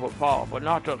to drop a follow, but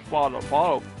not just follow,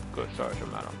 good sir,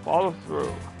 madam. Follow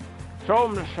through. Show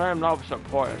him the same love and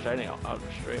support as any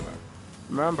other streamer.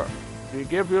 Remember, if you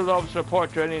give your love and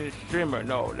support to any streamer,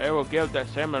 no, they will give that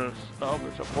same love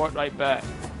and support right back.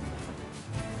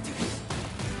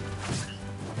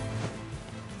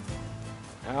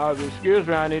 Now, if you excuse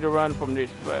me, I need to run from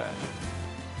this bed.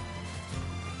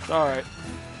 Sorry.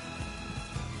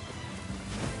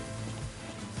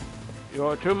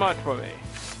 You're too much for me.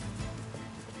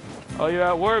 Oh, you're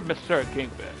at work, Mr.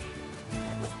 Kingfish.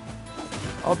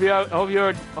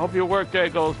 Hope your work day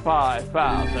goes by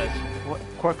fast as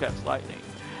quick as lightning,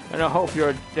 and I hope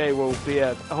your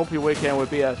weekend will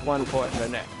be as wonderful as the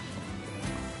next.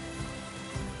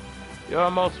 You're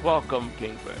most welcome,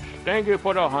 Kingfish. Thank you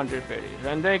for the 100 videos,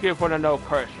 and thank you for the no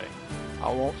cursing.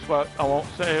 I won't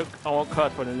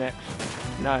cuss for the next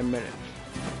 9 minutes.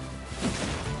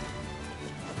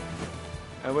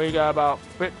 And we got about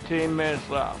 15 minutes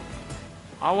left.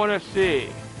 I want to see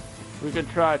if we can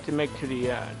try to make to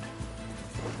the end.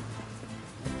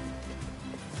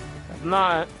 If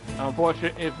not,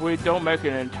 unfortunately, if we don't make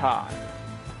it in time,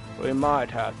 we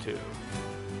might have to.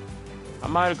 I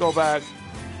might go back,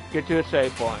 get to the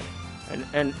save point,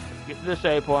 and get to the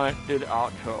save point, do the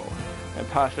outro, and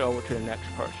pass it over to the next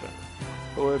person,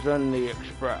 who is in the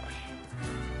express.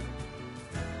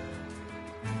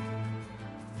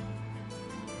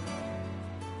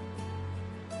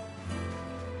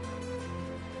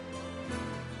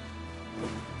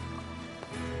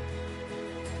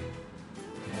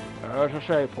 There's a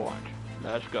save point.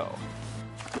 Let's go.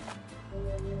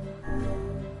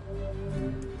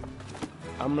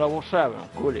 I'm level 7.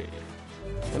 Goody.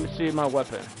 Let me see my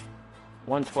weapon.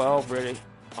 112, really?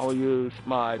 I'll use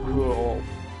my cruel.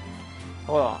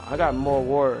 Hold on, I got more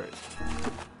words.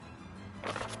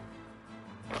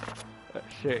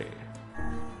 Let's see.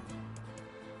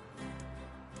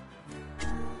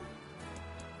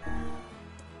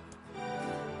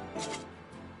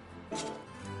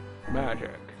 Magic.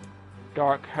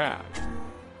 Dark hand.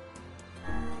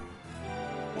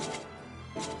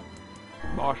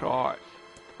 Martial arts.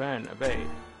 Defend, evade.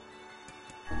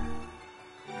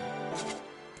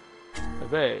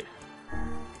 Evade.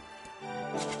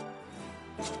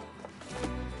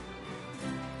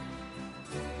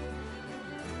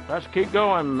 Let's keep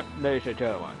going, ladies and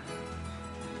gentlemen.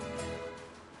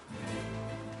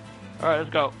 Alright, let's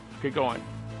go. Let's keep going.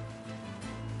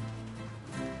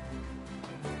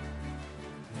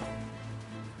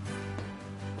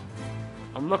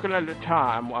 I'm looking at the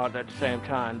time while at the same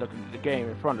time looking at the game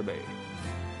in front of me.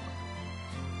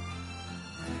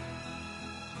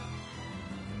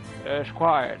 It's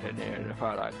quiet in here in the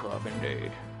Twilight Club,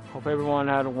 indeed. Hope everyone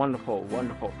had a wonderful,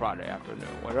 wonderful Friday afternoon,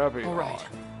 wherever you are.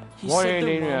 He said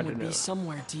the room would be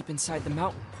somewhere deep inside the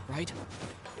mountain, right?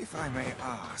 If I may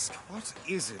ask, what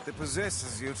is it that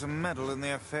possesses you to meddle in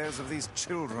the affairs of these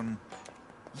children?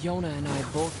 Yona and I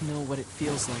both know what it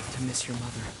feels like to miss your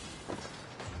mother.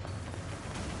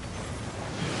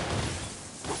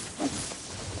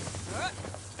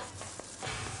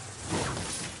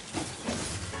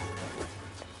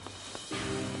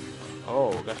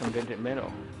 Oh, got some dented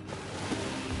metal.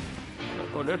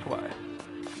 Let's go this way.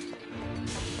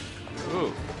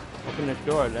 Ooh, open this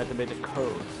door and activate the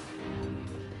code.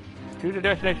 To the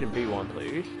destination B1,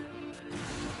 please.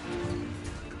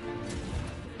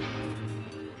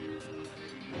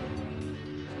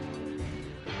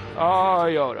 Oh,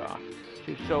 Yoda.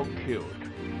 She's so cute.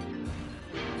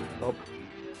 Oh.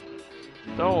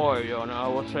 Don't worry, Yona, I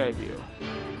will save you.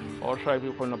 I'll save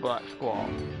you from the Black Squall.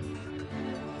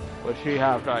 What she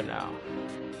has right now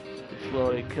is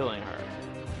slowly killing her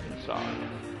inside.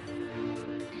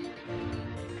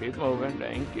 Keep moving,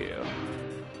 thank you.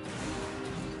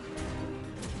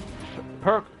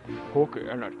 Perk Pookie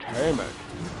Entertainment.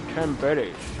 10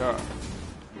 biddies, sir.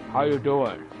 How you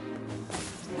doing?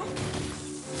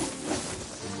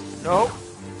 Nope.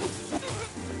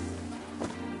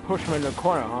 Push me in the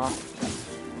corner, huh?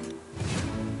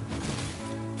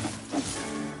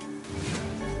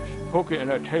 Pookie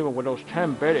Entertainment with those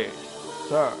 10 biddies,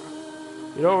 sir.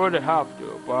 You don't really have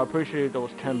to, but I appreciate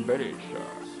those 10 biddies, sir.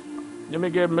 Let me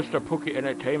give Mr. Pookie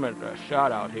Entertainment the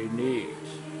shout out he needs.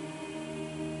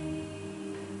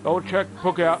 Go check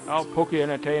Pookie out Pookie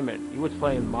Entertainment. He was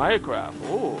playing Minecraft.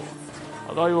 Ooh.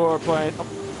 I thought you were playing.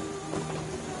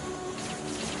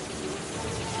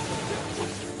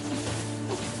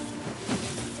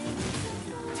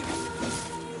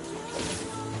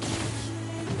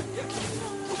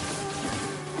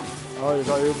 Oh, you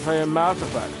thought you were playing Mass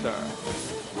Effect, sir.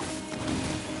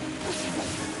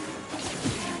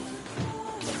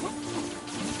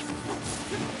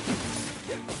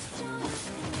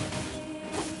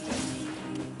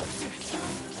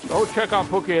 Go check out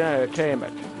Pookie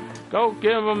Entertainment. Go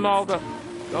give him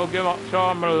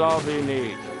show him the love he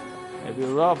needs. If you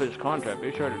love his content,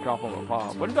 be sure to drop him a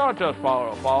follow. But don't just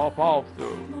follow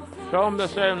through. Show him the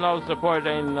same love and support as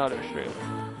any other streamer.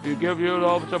 If you give your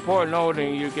love and support,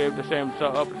 knowing you gave the same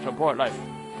support, like,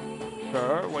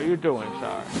 sir, what are you doing,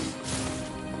 sir?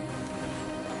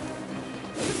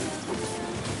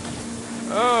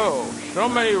 Oh, so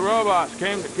many robots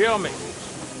came to kill me.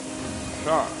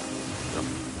 Sir.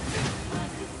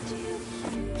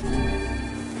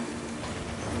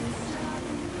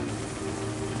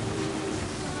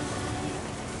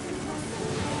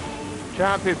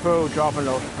 Champy Poo dropping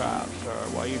those traps, sir.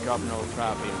 Why are you dropping those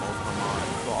traps in most of my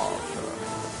claws, sir?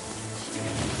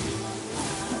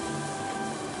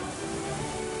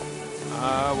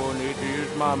 I will need to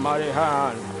use my mighty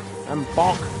hand. And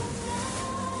bonk.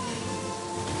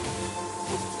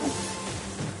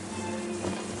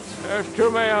 There's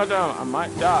too many of them. I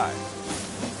might die.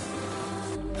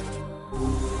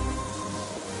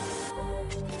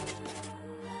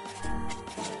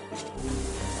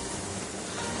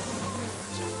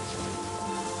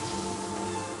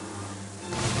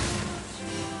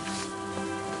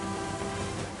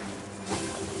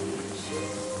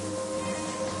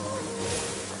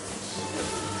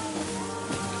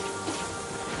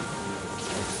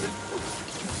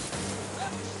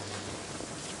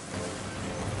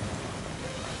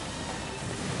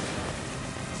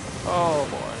 Oh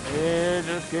boy, it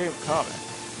just keep coming.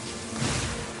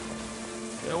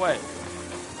 Get away.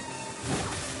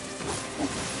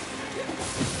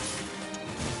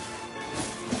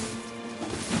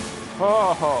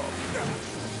 Oh,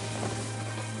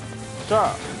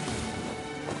 sir.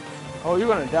 Oh, you're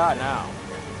gonna die now.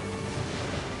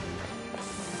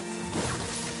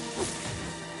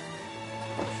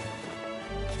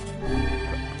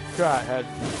 Try it, head.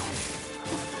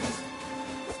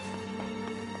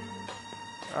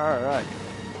 Alright.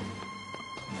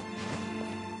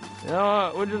 You know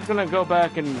what? We're just gonna go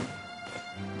back and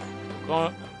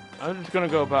I'm just gonna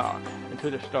go back into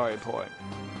the story point.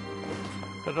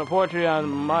 Because unfortunately I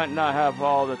might not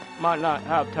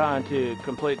have time to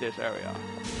complete this area.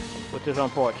 Which is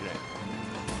unfortunate.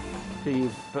 To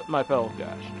you, my fellow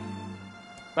guest.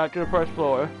 Back to the first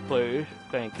floor, please.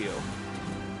 Thank you.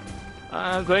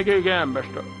 And thank you again,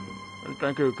 mister. And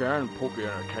thank you again, Pokey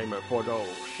Entertainment, for those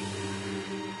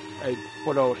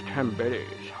 10 biddies.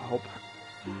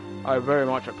 I very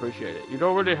much appreciate it. You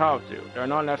don't really have to. They're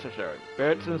not necessary.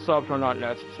 Bits and subs are not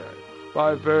necessary. But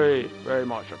I very, very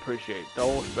much appreciate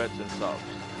those bits and subs.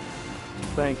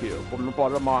 Thank you. From the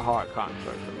bottom of my heart, kind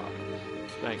sir.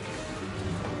 Thank you.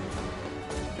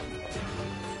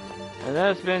 And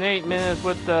that's been 8 minutes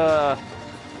with the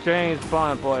James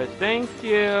Bond boys. Thank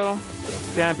you,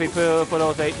 Stampy Poo, for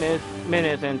those 8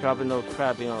 minutes and dropping those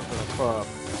crappy notes in the club.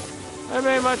 I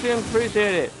very much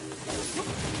appreciate it.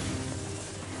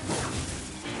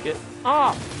 Get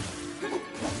off!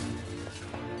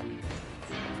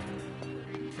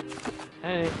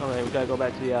 Hey, okay, we gotta go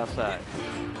back to the outside.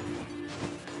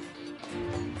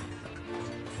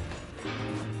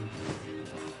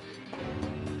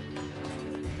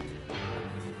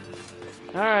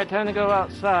 Alright, time to go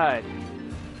outside.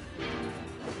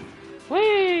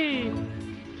 Whee!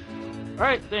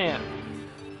 Alright then.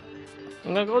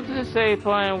 I'm gonna go to the save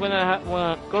point. I'm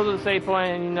gonna go to the save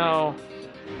point and, you know,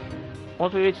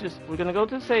 once we reach this, we're gonna go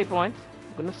to the save point.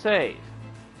 We're gonna save.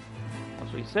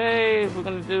 Once we save, we're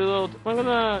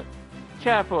gonna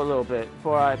chat for a little bit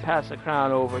before I pass the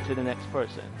crown over to the next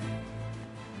person.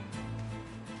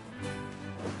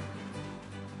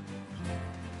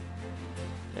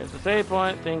 There's the save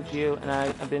point, thank you, and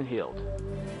I've been healed.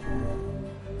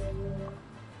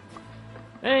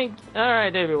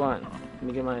 Alright everyone. Let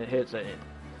me get my headset in.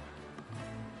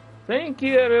 Thank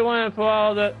you everyone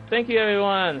for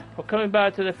coming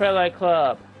back to the Fairlight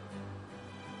Club.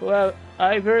 Well,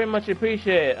 I very much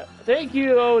appreciate it. Thank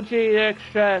you OG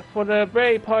Extract for the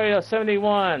brave party of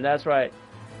 71, that's right.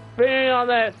 Bringing all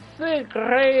that thick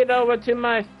raid over to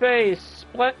my face,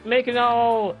 making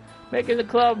the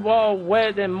club all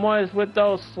wet and moist with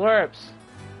those slurps.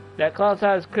 That Klaus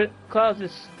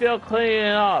is still cleaning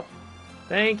up.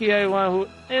 Thank you everyone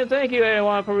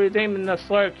for redeeming the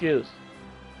slurp juice.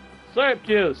 Slurp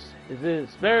juice is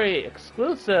very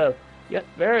exclusive, yet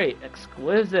very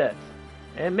exquisite.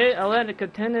 And Mid-Atlantic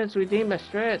contenders redeem a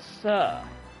stretch, sir.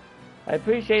 I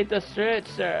appreciate the stretch,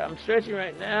 sir. I'm stretching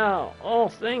right now. Oh,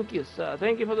 thank you, sir.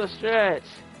 Thank you for the stretch.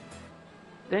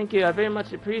 Thank you. I very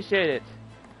much appreciate it.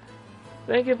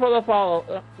 Thank you for the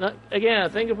follow. Again,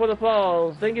 thank you for the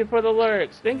follows. Thank you for the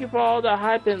lurks. Thank you for all the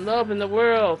hype and love in the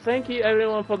world. Thank you,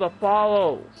 everyone, for the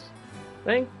follows.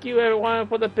 Thank you, everyone,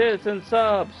 for the bits and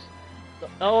subs.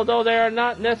 Although they are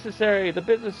not necessary, the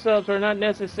bits and subs are not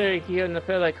necessary here in the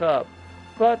Fairlight Club.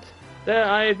 But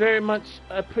I very much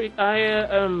appreciate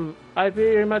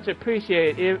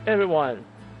everyone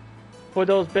for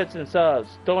those bits and subs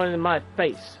throwing in my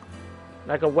face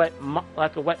like a wet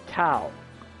towel.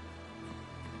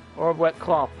 Or wet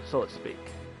cloth, so to speak.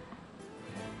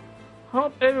 I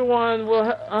hope everyone will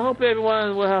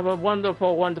have a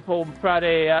wonderful, wonderful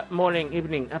Friday morning,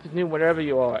 evening, afternoon, wherever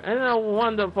you are, and a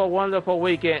wonderful, wonderful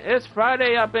weekend. It's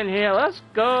Friday up in here. Let's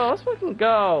go. Let's fucking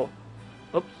go.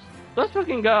 Oops. Let's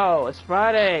fucking go. It's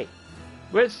Friday.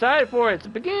 We're excited for it. It's the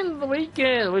beginning of the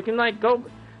weekend. We can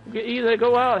either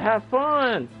go out, have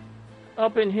fun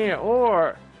up in here,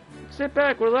 or sit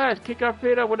back, relax, kick our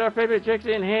feet up with our favorite drinks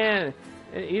in hand,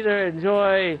 and either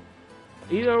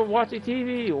watch a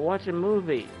TV or watch a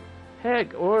movie.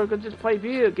 Heck, or could just play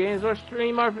video games or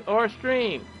stream.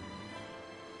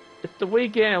 It's the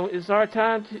weekend. It's our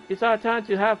time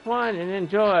to have fun and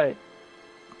enjoy.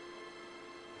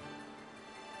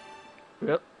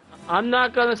 I'm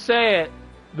not gonna say it,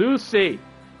 Lucy.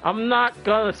 I'm not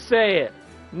gonna say it.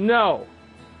 No.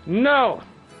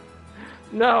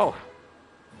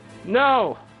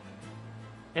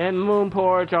 And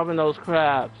Moonpour dropping those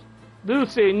crabs.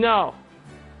 Lucy, no.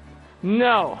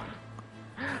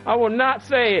 I will not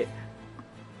say it.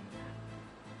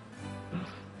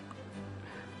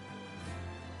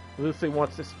 Lucy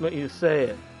wants you to say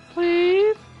it.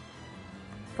 Please?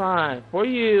 Fine. For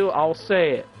you, I'll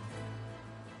say it.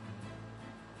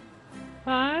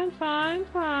 Fine,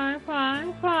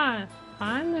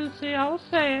 Lucy, I'll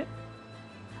say it.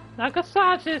 Like a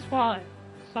sausage wallet.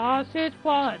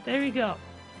 There you go.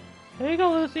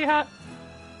 Lucy.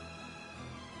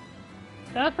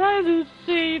 That's right,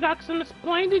 Lucy. You got some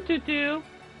explaining to do.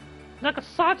 Like a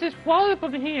sausage wallet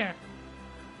over here.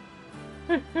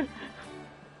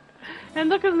 And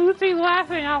look at Lucy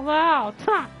laughing out loud.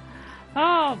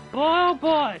 Oh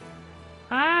boy.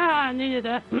 I needed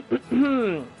that.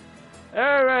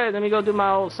 Alright, let me go do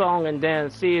my old song and then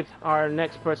see if our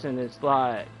next person is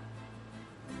live.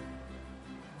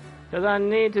 Because I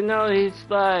need to know he's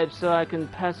live so I can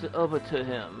pass it over to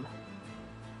him.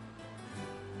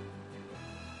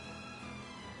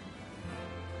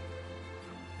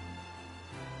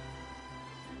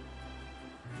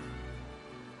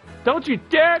 Don't you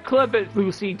dare clip it,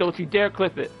 Lucy. Don't you dare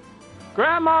clip it.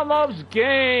 Grandma loves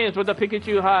games with the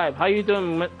Pikachu Hive. How you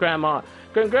doing, Grandma?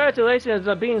 Congratulations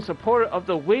on being supporter of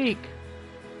the week.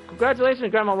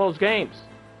 Congratulations, Grandma loves games,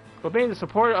 for being the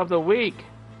supporter of the week.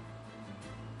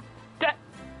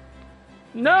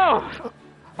 No!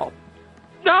 Oh,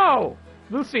 no!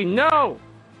 Lucy, no!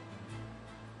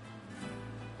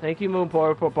 Thank you,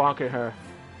 Moonpour, for bonking her.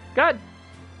 God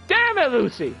damn it,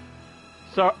 Lucy!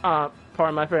 So,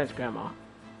 pardon my French, Grandma.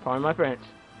 Pardon my French.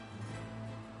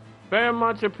 Very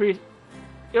much appreciate.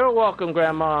 You're welcome,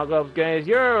 Grandma loves games.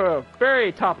 You're a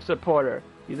very top supporter.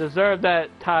 You deserve that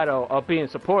title of being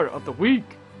supporter of the week.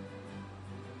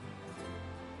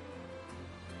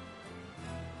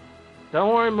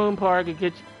 Don't worry, Moonpour, I can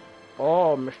get you.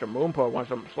 Oh, Mr. Moonpour wants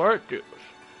some slurp juice.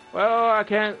 Well, I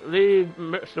can't leave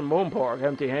Mr. Moonpour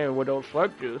empty-handed with those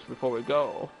slurp juice before we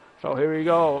go. So here we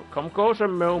go. Come closer,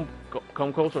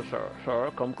 come closer, sir.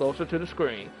 Sir, come closer to the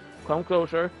screen. Come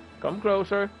closer. Come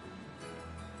closer.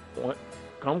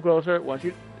 Come closer. Once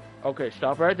you. Okay,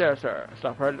 stop right there, sir.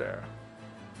 Stop right there.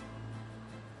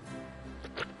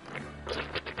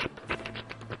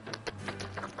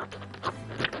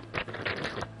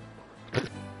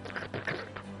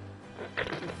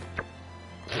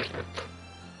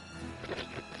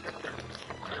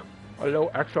 A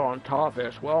little extra on top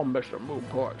as well, Mr.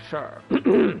 Moonpour, sir.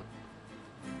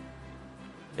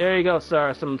 There you go,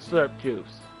 sir. Some slurp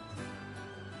juice.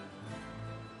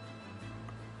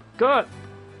 Good.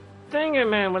 Dang it,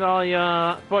 man, with all you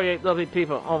 48 lovely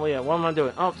people. Oh, yeah, what am I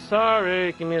doing? Oh,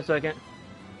 sorry. Give me a second.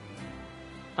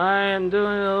 I am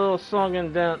doing a little song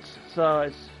and dance, so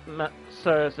it's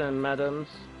sirs and madams.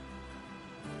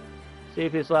 See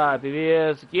if he's live. If he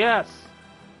is, yes!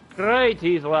 Great,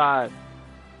 he's live.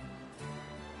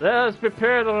 Let us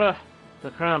prepare the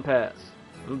crown pass.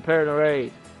 Prepare the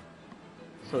raid,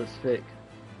 so to speak.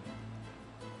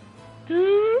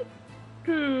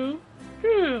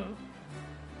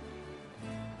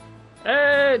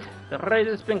 Hey, the raid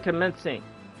has been commencing.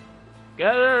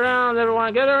 Get around,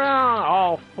 everyone, get around.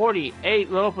 All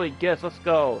 48 lovely guests, let's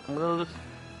go.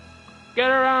 Get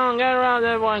around,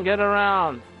 everyone, get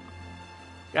around.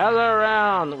 Gather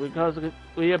around, because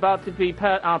we're about to be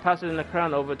passing the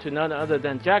crown over to none other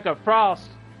than Jack of Frost,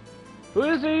 who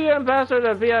is the ambassador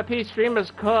of the VIP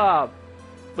Streamers Club.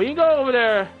 But you go over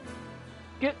there,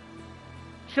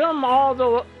 show him all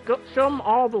the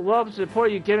love and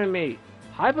support you're giving me.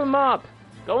 Hype him up.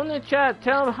 Go in the chat,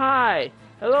 tell him hi.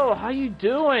 Hello, how you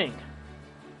doing?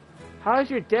 How's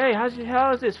your day?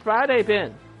 How's this Friday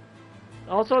been?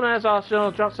 Also, as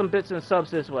I'll drop some bits and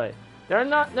subs this way. They're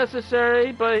not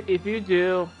necessary, but if you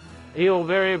do, he will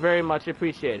very, very much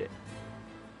appreciate it.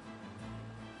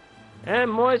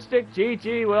 And Moiststick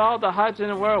GG with all the hypes in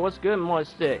the world. What's good,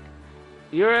 Moiststick?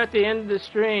 You're at the end of the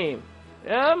stream.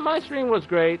 Yeah, my stream was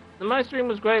great. My stream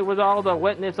was great with all the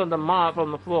wetness on the mop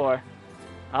on the floor.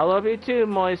 I love you too,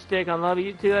 Moiststick. I love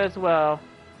you too as well.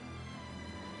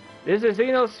 This is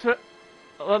Xenos.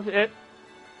 Love it.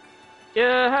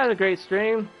 Yeah, I had a great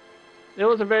stream. It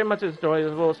was a very much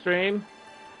enjoyable stream.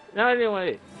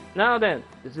 Now then,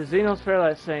 this is Xenos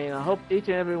Fairlight saying, I hope each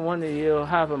and every one of you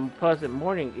have a pleasant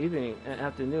morning, evening, and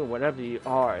afternoon, wherever you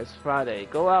are. It's Friday.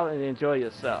 Go out and enjoy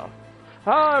yourself.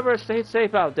 However, stay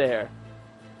safe out there.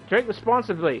 Drink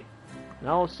responsibly. And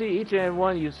I will see each and every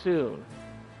one of you soon.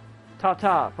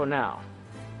 Ta-ta for now.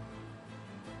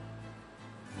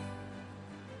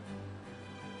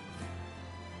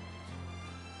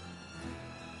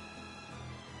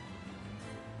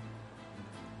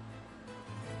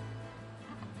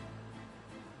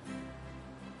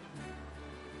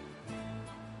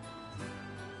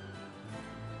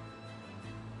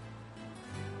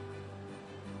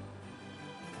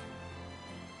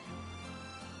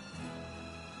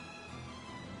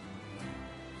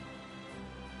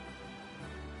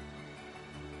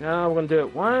 Now we're gonna do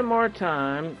it one more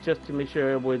time, just to make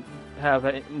sure we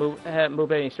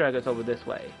move any stragglers over this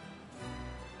way.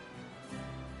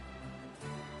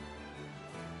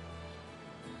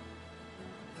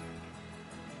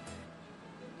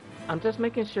 I'm just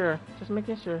making sure. Just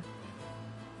making sure.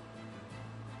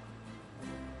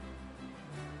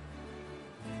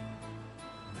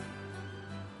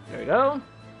 There we go.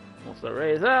 Once the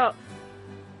ray is out.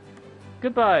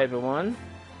 Goodbye, everyone.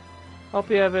 Hope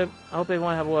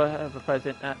everyone have a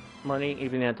pleasant morning,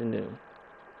 evening, afternoon.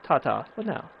 Ta-ta for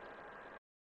now.